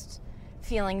almost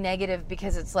feeling negative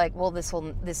because it's like, well, this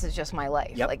is just my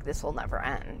life. Yep. Like, this will never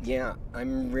end. Yeah,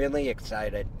 I'm really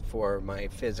excited for my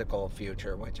physical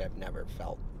future, which I've never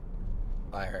felt.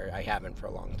 I haven't for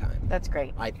a long time. That's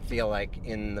great. I feel like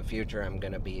in the future I'm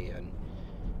going to be an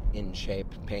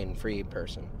in-shape, pain-free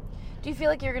person. Do you feel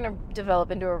like you're going to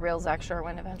develop into a real Zach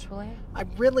Sherwin eventually? I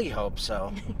really hope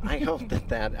so. I hope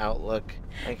that outlook,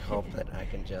 I hope that I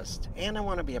can and I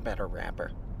want to be a better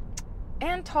rapper.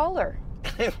 And taller.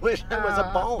 I wish I was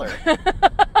a baller.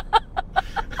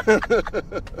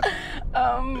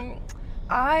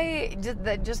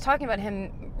 Just talking about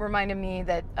him reminded me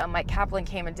that Mike Kaplan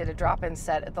came and did a drop-in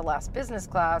set at the last business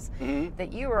class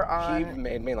that you were on. He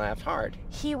made me laugh hard.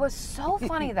 He was so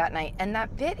funny that night, and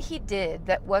that bit he did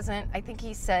that wasn't, I think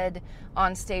he said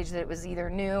on stage that it was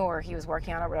either new or he was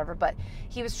working on it or whatever, but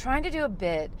he was trying to do a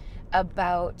bit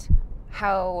about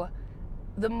how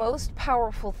the most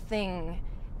powerful thing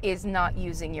is not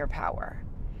using your power.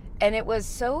 And it was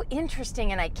so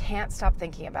interesting, and I can't stop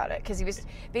thinking about it, because he was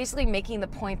basically making the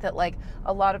point that, like,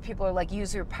 a lot of people are like,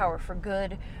 use your power for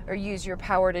good, or use your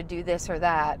power to do this or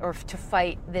that, or to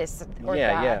fight this or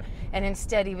that. Yeah. And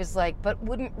instead he was like, but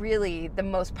wouldn't really the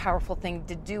most powerful thing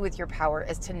to do with your power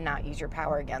is to not use your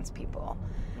power against people?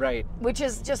 Right. Which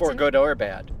is just For good or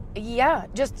bad. Yeah,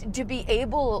 just to be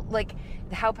able, like,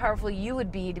 how powerful you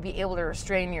would be to be able to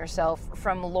restrain yourself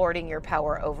from lording your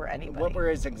power over anybody. What were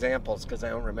his examples? Because I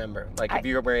don't remember. Like, if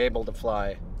you were able to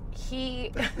fly.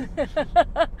 He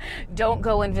don't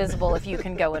go invisible if you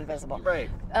can go invisible. Right.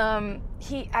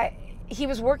 He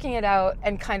was working it out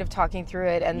and kind of talking through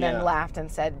it, and then Yeah. laughed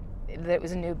and said that it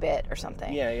was a new bit or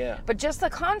something. Yeah. But just the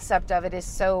concept of it is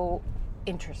so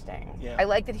interesting. Yeah. I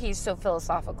like that he's so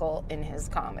philosophical in his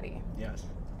comedy. Yes.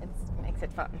 It makes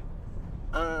it fun.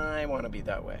 I want to be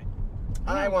that way.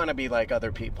 I want to be like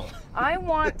other people. I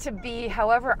want to be,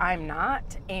 however, I'm not,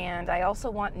 and I also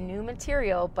want new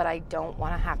material, but I don't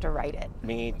want to have to write it.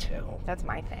 Me too. That's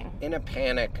my thing. In a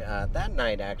panic, that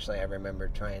night actually I remember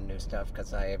trying new stuff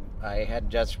because I had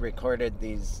just recorded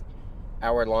these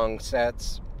hour-long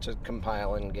sets to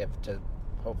compile and give to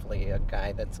hopefully a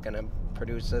guy that's going to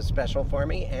produce a special for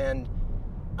me, and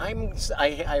I'm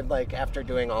like, after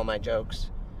doing all my jokes,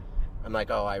 I'm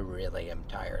like, oh, I really am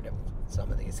tired of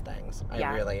some of these things. Yeah.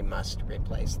 I really must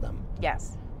replace them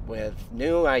Yes. with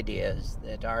new ideas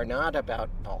that are not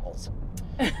about balls.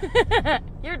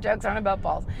 Your jokes aren't about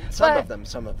balls. Some But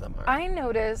of them are. I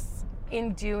notice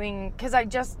in doing, because I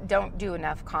just don't do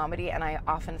enough comedy, and I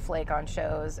often flake on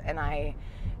shows, and I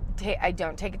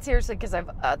don't take it seriously because I've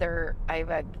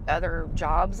had other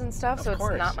jobs and stuff, so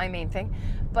course. it's not my main thing.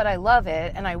 But I love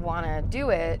it and I want to do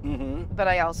it. Mm-hmm. But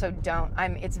I also don't.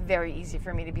 It's very easy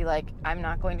for me to be like, I'm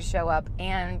not going to show up,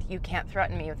 and you can't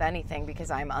threaten me with anything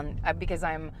because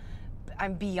I'm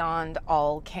beyond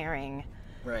all caring.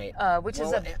 Right. Which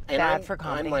is Well, and bad for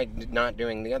comedy. I'm like not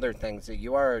doing the other things that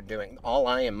you are doing. All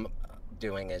I am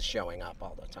doing is showing up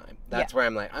all the time. That's where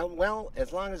I'm like, oh, well,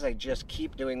 as long as I just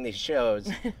keep doing these shows,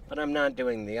 but I'm not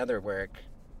doing the other work.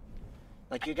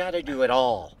 Like, you got to do it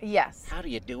all. Yes. How do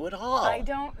you do it all? I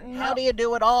don't know. How do you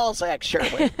do it all, Zach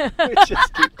Shirley?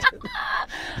 Just keep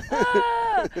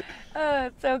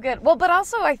It's so good. Well, but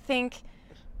also I think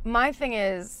my thing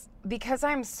is, because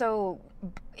I'm so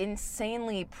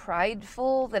insanely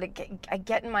prideful that I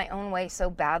get in my own way so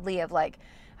badly of, like,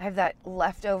 I have that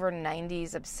leftover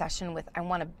 90s obsession with, I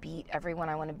want to beat everyone.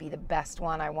 I want to be the best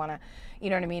one. I want to, you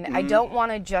know what I mean? Mm-hmm. I don't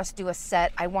want to just do a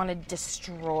set. I want to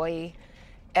destroy.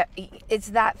 It's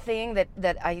that thing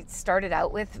that I started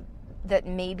out with, that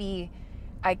maybe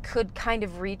I could kind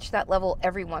of reach that level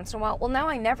every once in a while. Well, now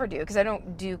I never do because I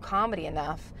don't do comedy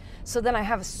enough. So then I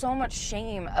have so much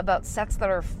shame about sets that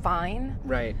are fine.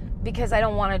 Right. Because I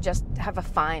don't want to just have a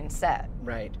fine set.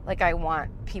 Right. Like, I want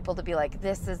people to be like,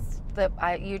 this is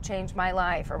you changed my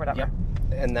life, or whatever. Yep.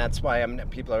 And that's why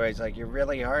people are always like, you're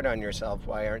really hard on yourself.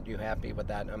 Why aren't you happy with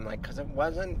that? And I'm like, because it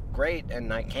wasn't great,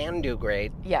 and I can do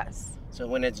great. Yes. So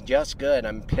when it's just good,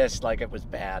 I'm pissed like it was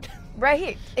bad.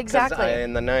 Right. Exactly.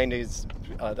 In the 90s,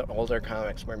 the older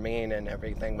comics were mean, and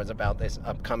everything was about this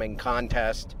upcoming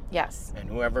contest. Yes. And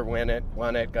whoever won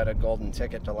it got a golden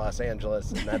ticket to Los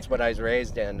Angeles. And that's what I was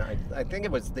raised in. I think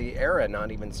it was the era,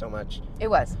 not even so much. It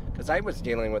was. Because I was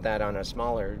dealing with that on a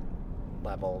smaller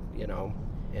level,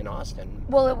 in Austin.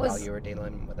 Well, it was. While you were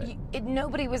dealing with it.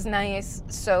 Nobody was nice,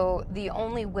 so the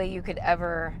only way you could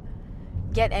ever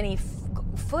get any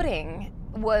footing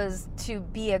was to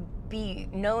be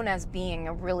known as being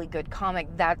a really good comic.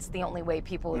 That's the only way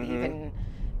people would even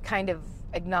kind of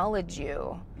acknowledge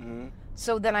you. Mm-hmm.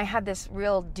 So then I had this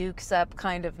real dukes up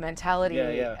kind of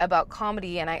mentality about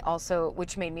comedy, and I also,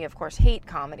 which made me, of course, hate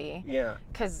comedy. Yeah.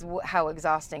 Because how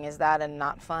exhausting is that and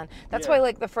not fun? That's why,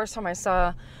 like, the first time I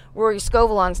saw Rory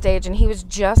Scovel on stage, and he was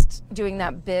just doing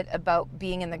that bit about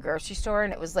being in the grocery store,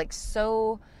 and it was, like,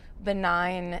 so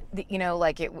benign,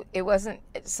 like it wasn't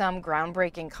some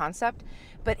groundbreaking concept,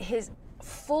 but his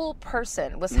full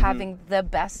person was having the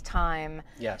best time.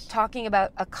 Yes. Talking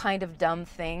about a kind of dumb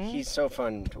thing. He's so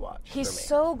fun to watch. He's for me.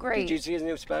 so great. Did you see his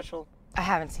new special? I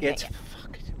haven't seen It's it yet.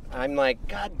 fucking. I'm like,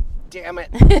 God damn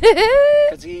it.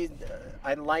 Because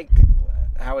I like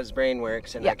how his brain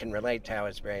works, and I can relate to how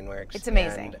his brain works. It's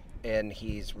amazing. And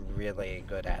he's really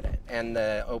good at it. And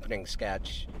the opening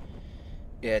sketch,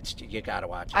 you gotta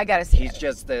watch it. I gotta see He's it.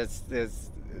 just this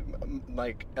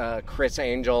like Chris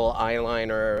Angel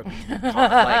eyeliner,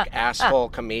 like asshole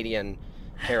comedian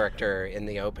character in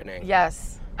the opening.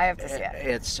 Yes. I have to see it.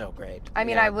 It's so great. I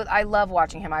mean, Yeah. I love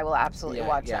watching him. I will absolutely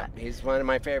watch that. He's one of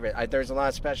my favorite. There's a lot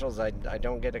of specials I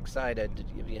don't get excited,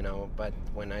 but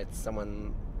when it's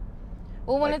someone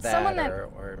Well, when like it's someone that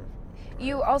or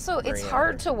you also, it's Marianne.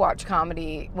 hard to watch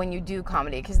comedy when you do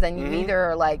comedy because then you either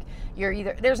are like,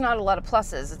 there's not a lot of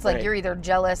pluses. It's like Right. you're either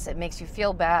jealous, it makes you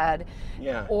feel bad,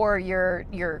 yeah. or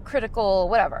you're critical,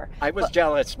 whatever. I was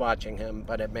jealous watching him,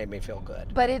 but it made me feel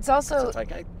good. But it's So also, it's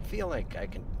like I feel like I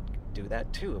can do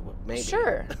that too, maybe.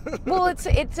 sure. Well,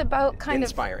 it's about kind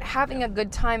Inspiring, of having a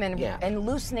good time Yeah. and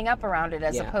loosening up around it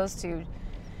as Yeah. opposed to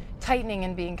tightening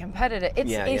and being competitive.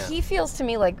 Yeah. He feels to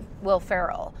me like Will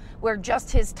Ferrell, where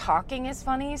just his talking is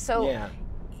funny, so Yeah.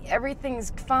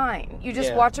 everything's fine. You just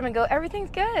Yeah. watch him and go,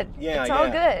 everything's good. Yeah, it's all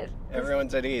yeah. good.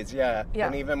 Everyone's at ease, yeah. Yeah.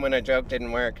 And even when a joke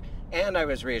didn't work, and I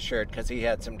was reassured because he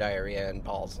had some diarrhea in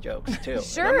Paul's jokes too. And I'm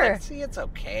Sure. like, see, it's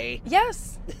okay.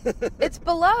 Yes, it's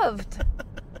beloved.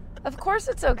 Of course,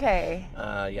 it's okay.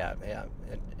 Yeah.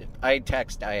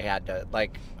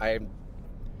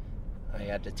 I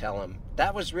had to tell him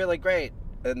that was really great,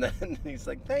 and then he's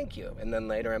like, "Thank you." And then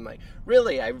later, I'm like,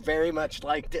 "Really, I very much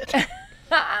liked it."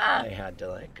 I had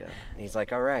to he's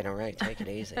like, all right, take it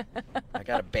easy. I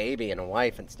got a baby and a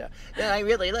wife and stuff. Yeah, I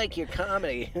really like your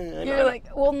comedy. You're like,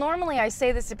 well, normally I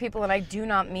say this to people and I do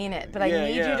not mean it, but I Yeah,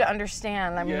 need yeah. you to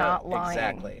understand I'm not lying.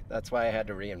 Exactly. That's why I had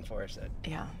to reinforce it.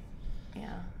 Yeah. Yeah.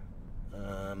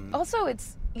 Um, Also,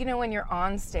 it's, when you're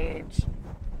on stage,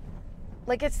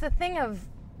 like it's the thing of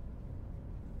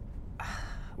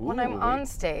when I'm on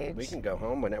stage. we can go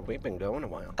home whenever. We've been going a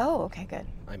while. Oh, okay, good.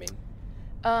 I mean,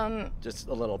 Um, just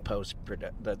a little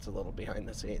that's a little behind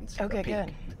the scenes. a okay, peek.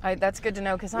 good. That's good to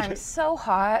know because I'm so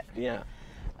hot. Yeah.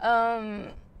 Um,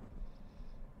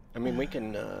 I mean, we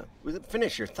can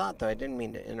finish your thought, though. I didn't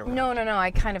mean to interrupt. no, I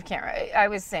kind of can't. I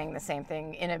was saying the same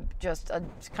thing in a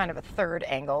kind of a third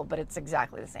angle, but it's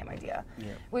exactly the same idea.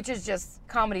 Yeah. Which is just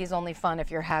comedy is only fun if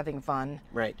you're having fun.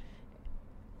 Right.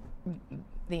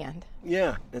 The end.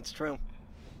 Yeah, it's true.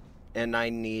 And I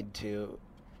need to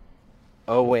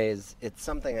always, it's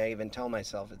something I even tell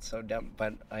myself, it's so dumb,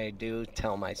 but I do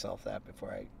tell myself that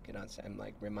before I get on stage. I'm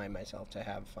like, remind myself to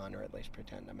have fun, or at least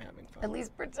pretend I'm having fun. At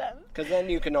least pretend. Because then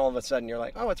you can all of a sudden, you're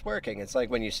like, oh, it's working. It's like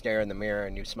when you stare in the mirror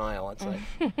and you smile. It's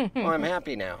like, oh, I'm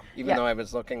happy now. Even Yeah. though I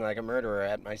was looking like a murderer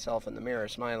at myself in the mirror,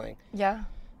 smiling Yeah.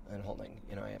 and holding,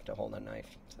 I have to hold a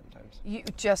knife sometimes. You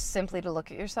just simply to look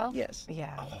at yourself? Yes.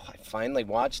 Yeah. Oh, I finally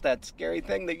watched that scary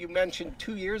thing that you mentioned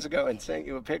 2 years ago and sent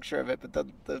you a picture of it, but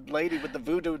the lady with the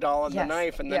voodoo doll and Yes, the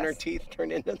knife, and then her yes. teeth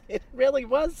turned into, it really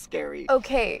was scary.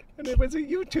 Okay. And it was a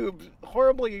YouTube,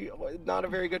 horribly, not a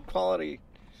very good quality.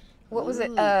 What was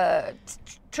it?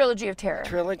 Trilogy of Terror.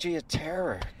 Trilogy of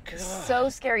Terror. God. So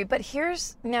scary. But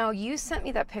now you sent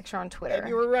me that picture on Twitter. And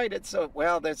you were right. It's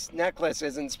this necklace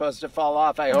isn't supposed to fall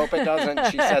off. I hope it doesn't.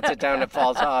 She sets it down, it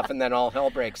falls off, and then all hell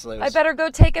breaks loose. I better go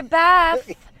take a bath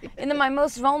in my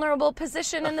most vulnerable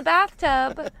position in the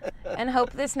bathtub and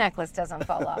hope this necklace doesn't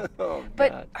fall off. Oh,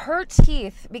 But God. her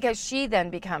teeth, because she then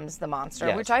becomes the monster,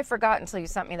 Yes. which I forgot until you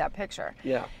sent me that picture.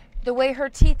 Yeah. The way her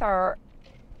teeth are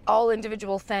all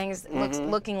individual fangs Mm-hmm.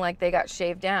 looking like they got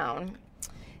shaved down,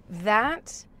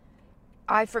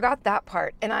 I forgot that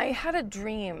part. And I had a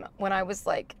dream when I was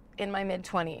like in my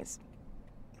mid-20s,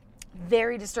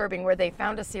 very disturbing, where they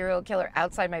found a serial killer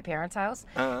outside my parents' house.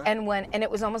 Uh-huh. And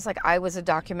it was almost like I was a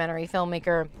documentary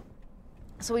filmmaker.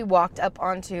 So we walked up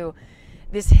onto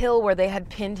this hill where they had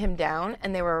pinned him down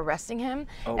and they were arresting him.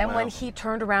 Oh, and when wow. he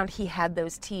turned around, he had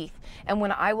those teeth. And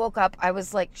when I woke up, I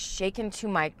was like shaken to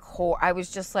my core. I was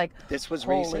just like, This was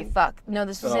holy recent? fuck. No,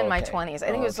 this was Oh, in my okay. 20s. I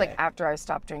think Oh, it was like okay. after I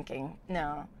stopped drinking.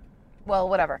 No. Well,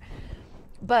 whatever.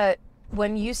 But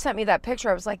when you sent me that picture,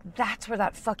 I was like, that's where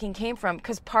that fucking came from.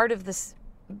 Because part of this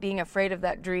being afraid of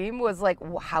that dream was like,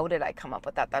 how did I come up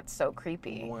with that? That's so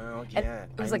creepy. Wow, And yeah.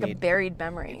 it was like a buried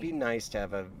memory. It'd be nice to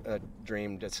have a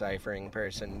dream deciphering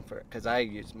person, because I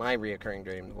use my reoccurring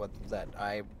dream was that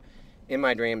in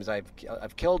my dreams I've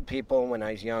killed people when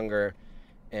I was younger,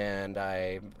 and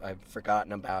I've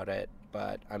forgotten about it.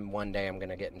 But one day I'm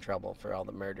gonna get in trouble for all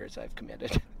the murders I've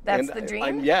committed. That's And the dream?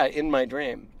 I'm in my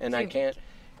dream, and So I you've- can't.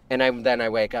 And then I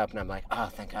wake up and I'm like, oh,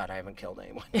 thank God I haven't killed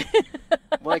anyone.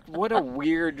 Like, what a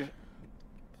weird,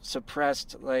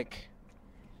 suppressed, like,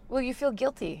 Well, you feel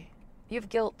guilty. You have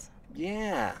guilt.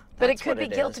 yeah. But it that's could what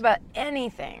be guilt is. about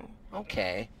anything.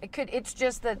 Okay. It's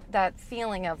just that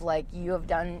feeling of like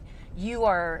you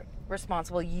are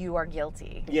responsible, you are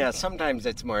guilty. Yeah, sometimes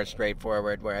it's more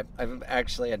straightforward, where I've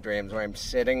actually had dreams where I'm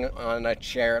sitting on a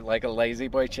chair, like a lazy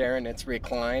boy chair, and it's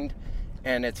reclined,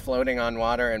 and it's floating on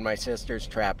water, and my sister's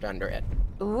trapped under it.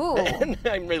 Ooh. And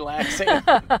I'm relaxing.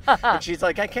 And she's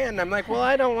like, I can't. And I'm like, well,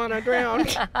 I don't want to drown.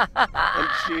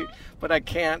 But I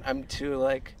can't. I'm too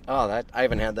like, I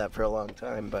haven't had that for a long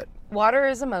time, but. Water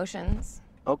is emotions.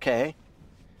 Okay.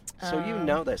 So you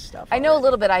know this stuff. I know a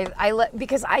already. little bit.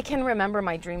 Because I can remember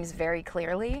my dreams very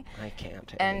clearly. I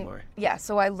can't And anymore. yeah,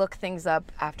 so I look things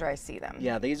up after I see them.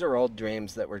 Yeah, these are old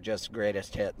dreams that were just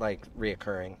greatest hit, like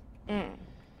reoccurring. Mm.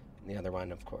 The other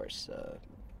one, of course,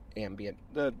 ambient,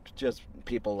 just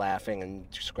people laughing and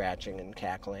scratching and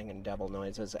cackling and devil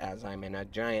noises as I'm in a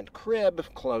giant crib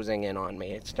closing in on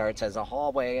me. It starts as a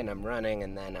hallway and I'm running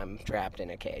and then I'm trapped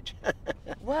in a cage.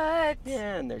 What?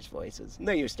 Yeah, and there's voices. And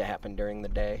they used to happen during the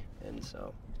day, and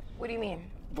so What do you mean?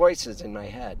 voices in my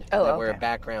head Oh, that were okay.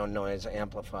 background noise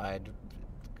amplified.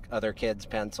 Other kids'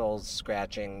 pencils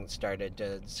scratching started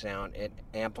to sound. It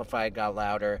amplified, got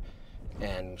louder,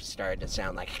 and started to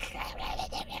sound like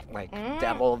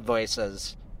devil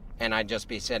voices. And I'd just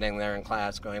be sitting there in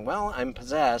class going, well, I'm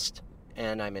possessed,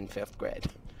 and I'm in 5th grade.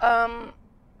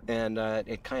 And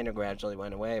it kind of gradually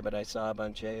went away, but I saw a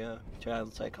bunch of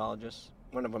child psychologists.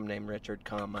 One of them named Richard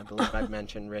Cumm. I believe I've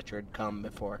mentioned Richard Cumm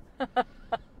before.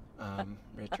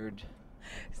 Richard.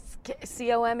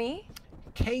 C-O-M-E?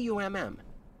 K-U-M-M.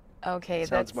 Okay,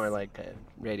 Sounds more like a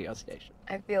radio station.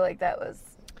 I feel like that was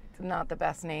not the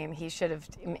best name. He should have,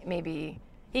 maybe,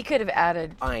 he could have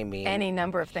added I mean, any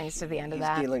number of things to the end of he's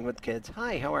that. dealing with kids.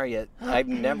 Hi, how are you? I've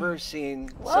never seen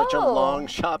such a long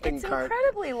shopping it's cart.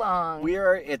 incredibly long.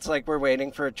 It's like we're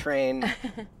waiting for a train,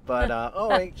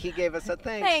 but he gave us a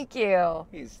thanks. Thank you.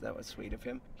 That was sweet of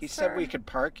him. He Sir. said we could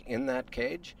park in that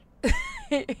cage.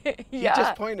 He Yeah.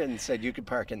 just pointed and said you could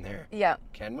park in there. Yeah.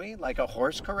 Can we? Like a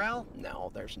horse corral? No,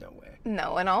 there's no way.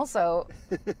 No, and also,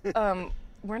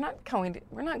 we're not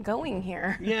going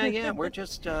here. Yeah, we're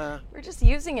just We're just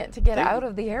using it to get out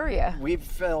of the area. we've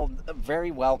felt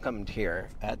very welcomed here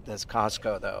at this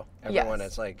Costco though. Everyone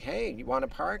Yes. is like, hey, you want to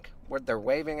park? They're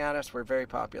waving at us. We're very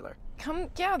popular.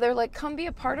 They're like, come be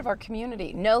a part of our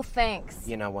community. No thanks.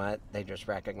 You know what? They just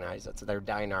recognize it, so they're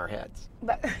dying our heads.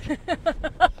 But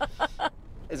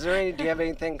Do you have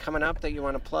anything coming up that you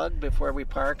want to plug before we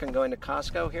park and go into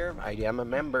Costco here? I am a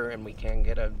member and we can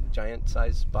get a giant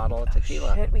sized bottle of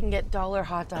tequila. shit, we can get dollar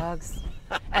hot dogs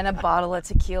and a bottle of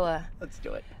tequila. Let's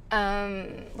do it.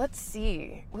 Let's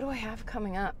see. What do I have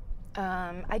coming up?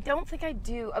 I don't think I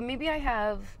do. Maybe I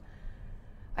have.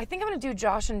 I think I'm going to do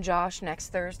Josh and Josh next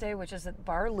Thursday, which is at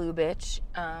Bar Lubitsch.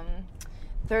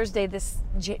 Thursday, this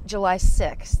July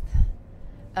 6th.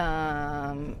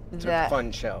 It's a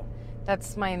fun show.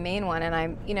 That's my main one, and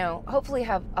I'm, hopefully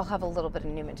I'll have a little bit of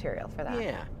new material for that.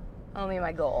 Yeah. That'll be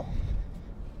my goal.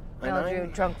 And I'll do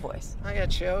drunk voice. I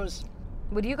got shows.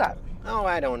 What do you got? Oh,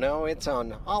 I don't know. It's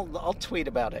on. I'll tweet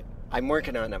about it. I'm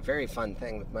working on a very fun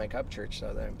thing with Mike Upchurch,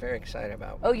 so that I'm very excited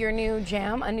about. Oh, your new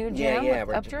jam? A new jam Yeah,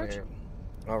 with Upchurch?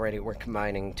 We're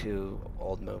combining 2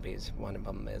 old movies. One of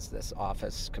them is this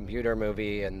Office computer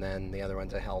movie, and then the other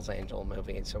one's a Hell's Angel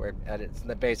movie. So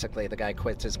basically the guy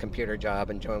quits his computer job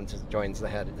and joins the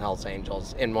Hell's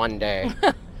Angels in one day.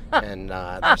 And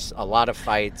there's a lot of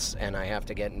fights, and I have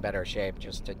to get in better shape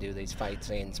just to do these fight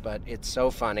scenes. But it's so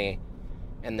funny,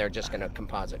 and they're just going to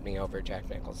composite me over Jack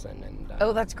Nicholson. And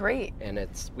Oh, that's great. and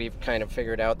we've kind of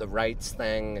figured out the rights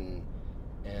thing,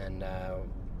 and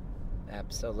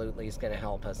absolutely is going to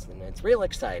help us, and it's real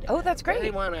exciting. Oh, that's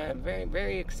great. Very,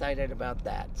 very excited about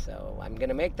that. So I'm going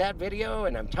to make that video,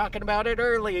 and I'm talking about it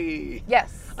early.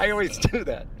 Yes. I always do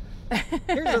that.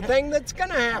 Here's a thing that's going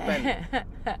to happen.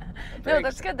 No,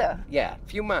 that's good though. Yeah, a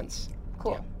few months.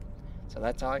 Cool. Yeah. So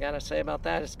that's all I got to say about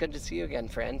that. It's good to see you again,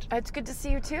 friend. It's good to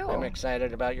see you too. I'm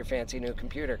excited about your fancy new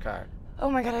computer car. Oh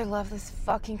my god, I love this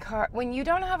fucking car. When you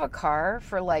don't have a car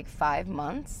for like 5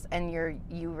 months and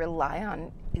you rely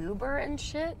on Uber and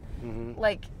shit,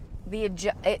 like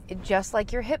just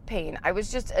like your hip pain. I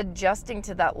was just adjusting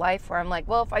to that life where I'm like,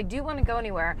 well, if I do want to go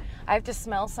anywhere, I have to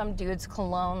smell some dude's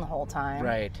cologne the whole time.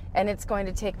 Right. And it's going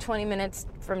to take 20 minutes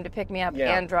for him to pick me up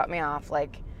Yeah. and drop me off.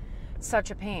 Like, such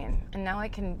a pain. And now I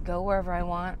can go wherever I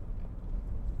want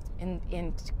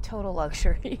in total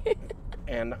luxury.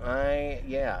 And I'm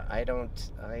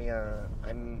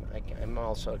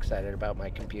also excited about my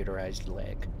computerized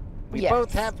leg. We Yes.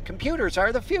 both have computers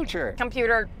are the future.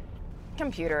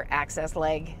 Computer access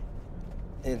leg.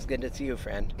 It's good to see you,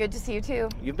 friend. Good to see you too.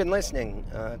 You've been listening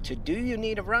to Do You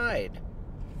Need a Ride?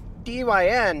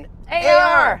 DYN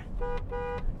AR.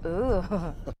 Ooh.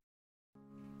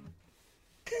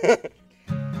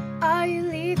 Are you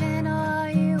leaving or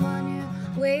are you on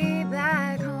your way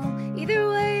back home? Either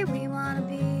way, we wanna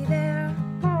be there.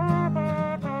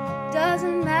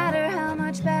 Doesn't matter how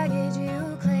much baggage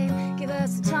you claim, give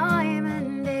us the time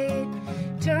and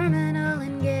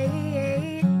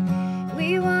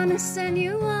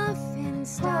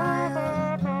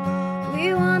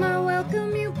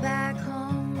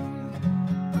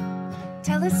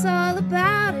us all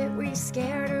about it. Were you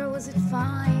scared or was it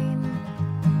fine?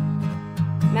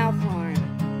 Mouth horn.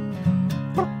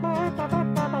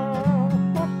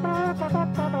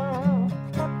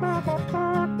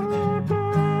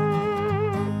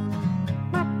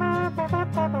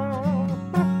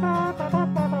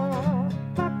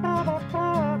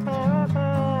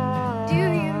 Do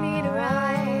you need a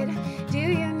ride? Do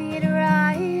you need a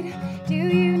ride? Do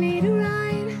you need a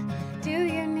ride? Do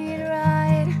you need a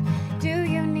ride? Do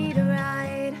you need a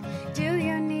ride? Do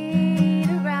you need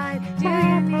a ride? Do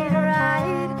you need a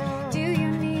ride? Do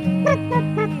you need a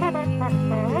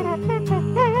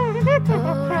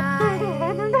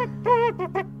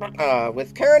ride?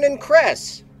 With Karen and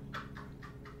Chris.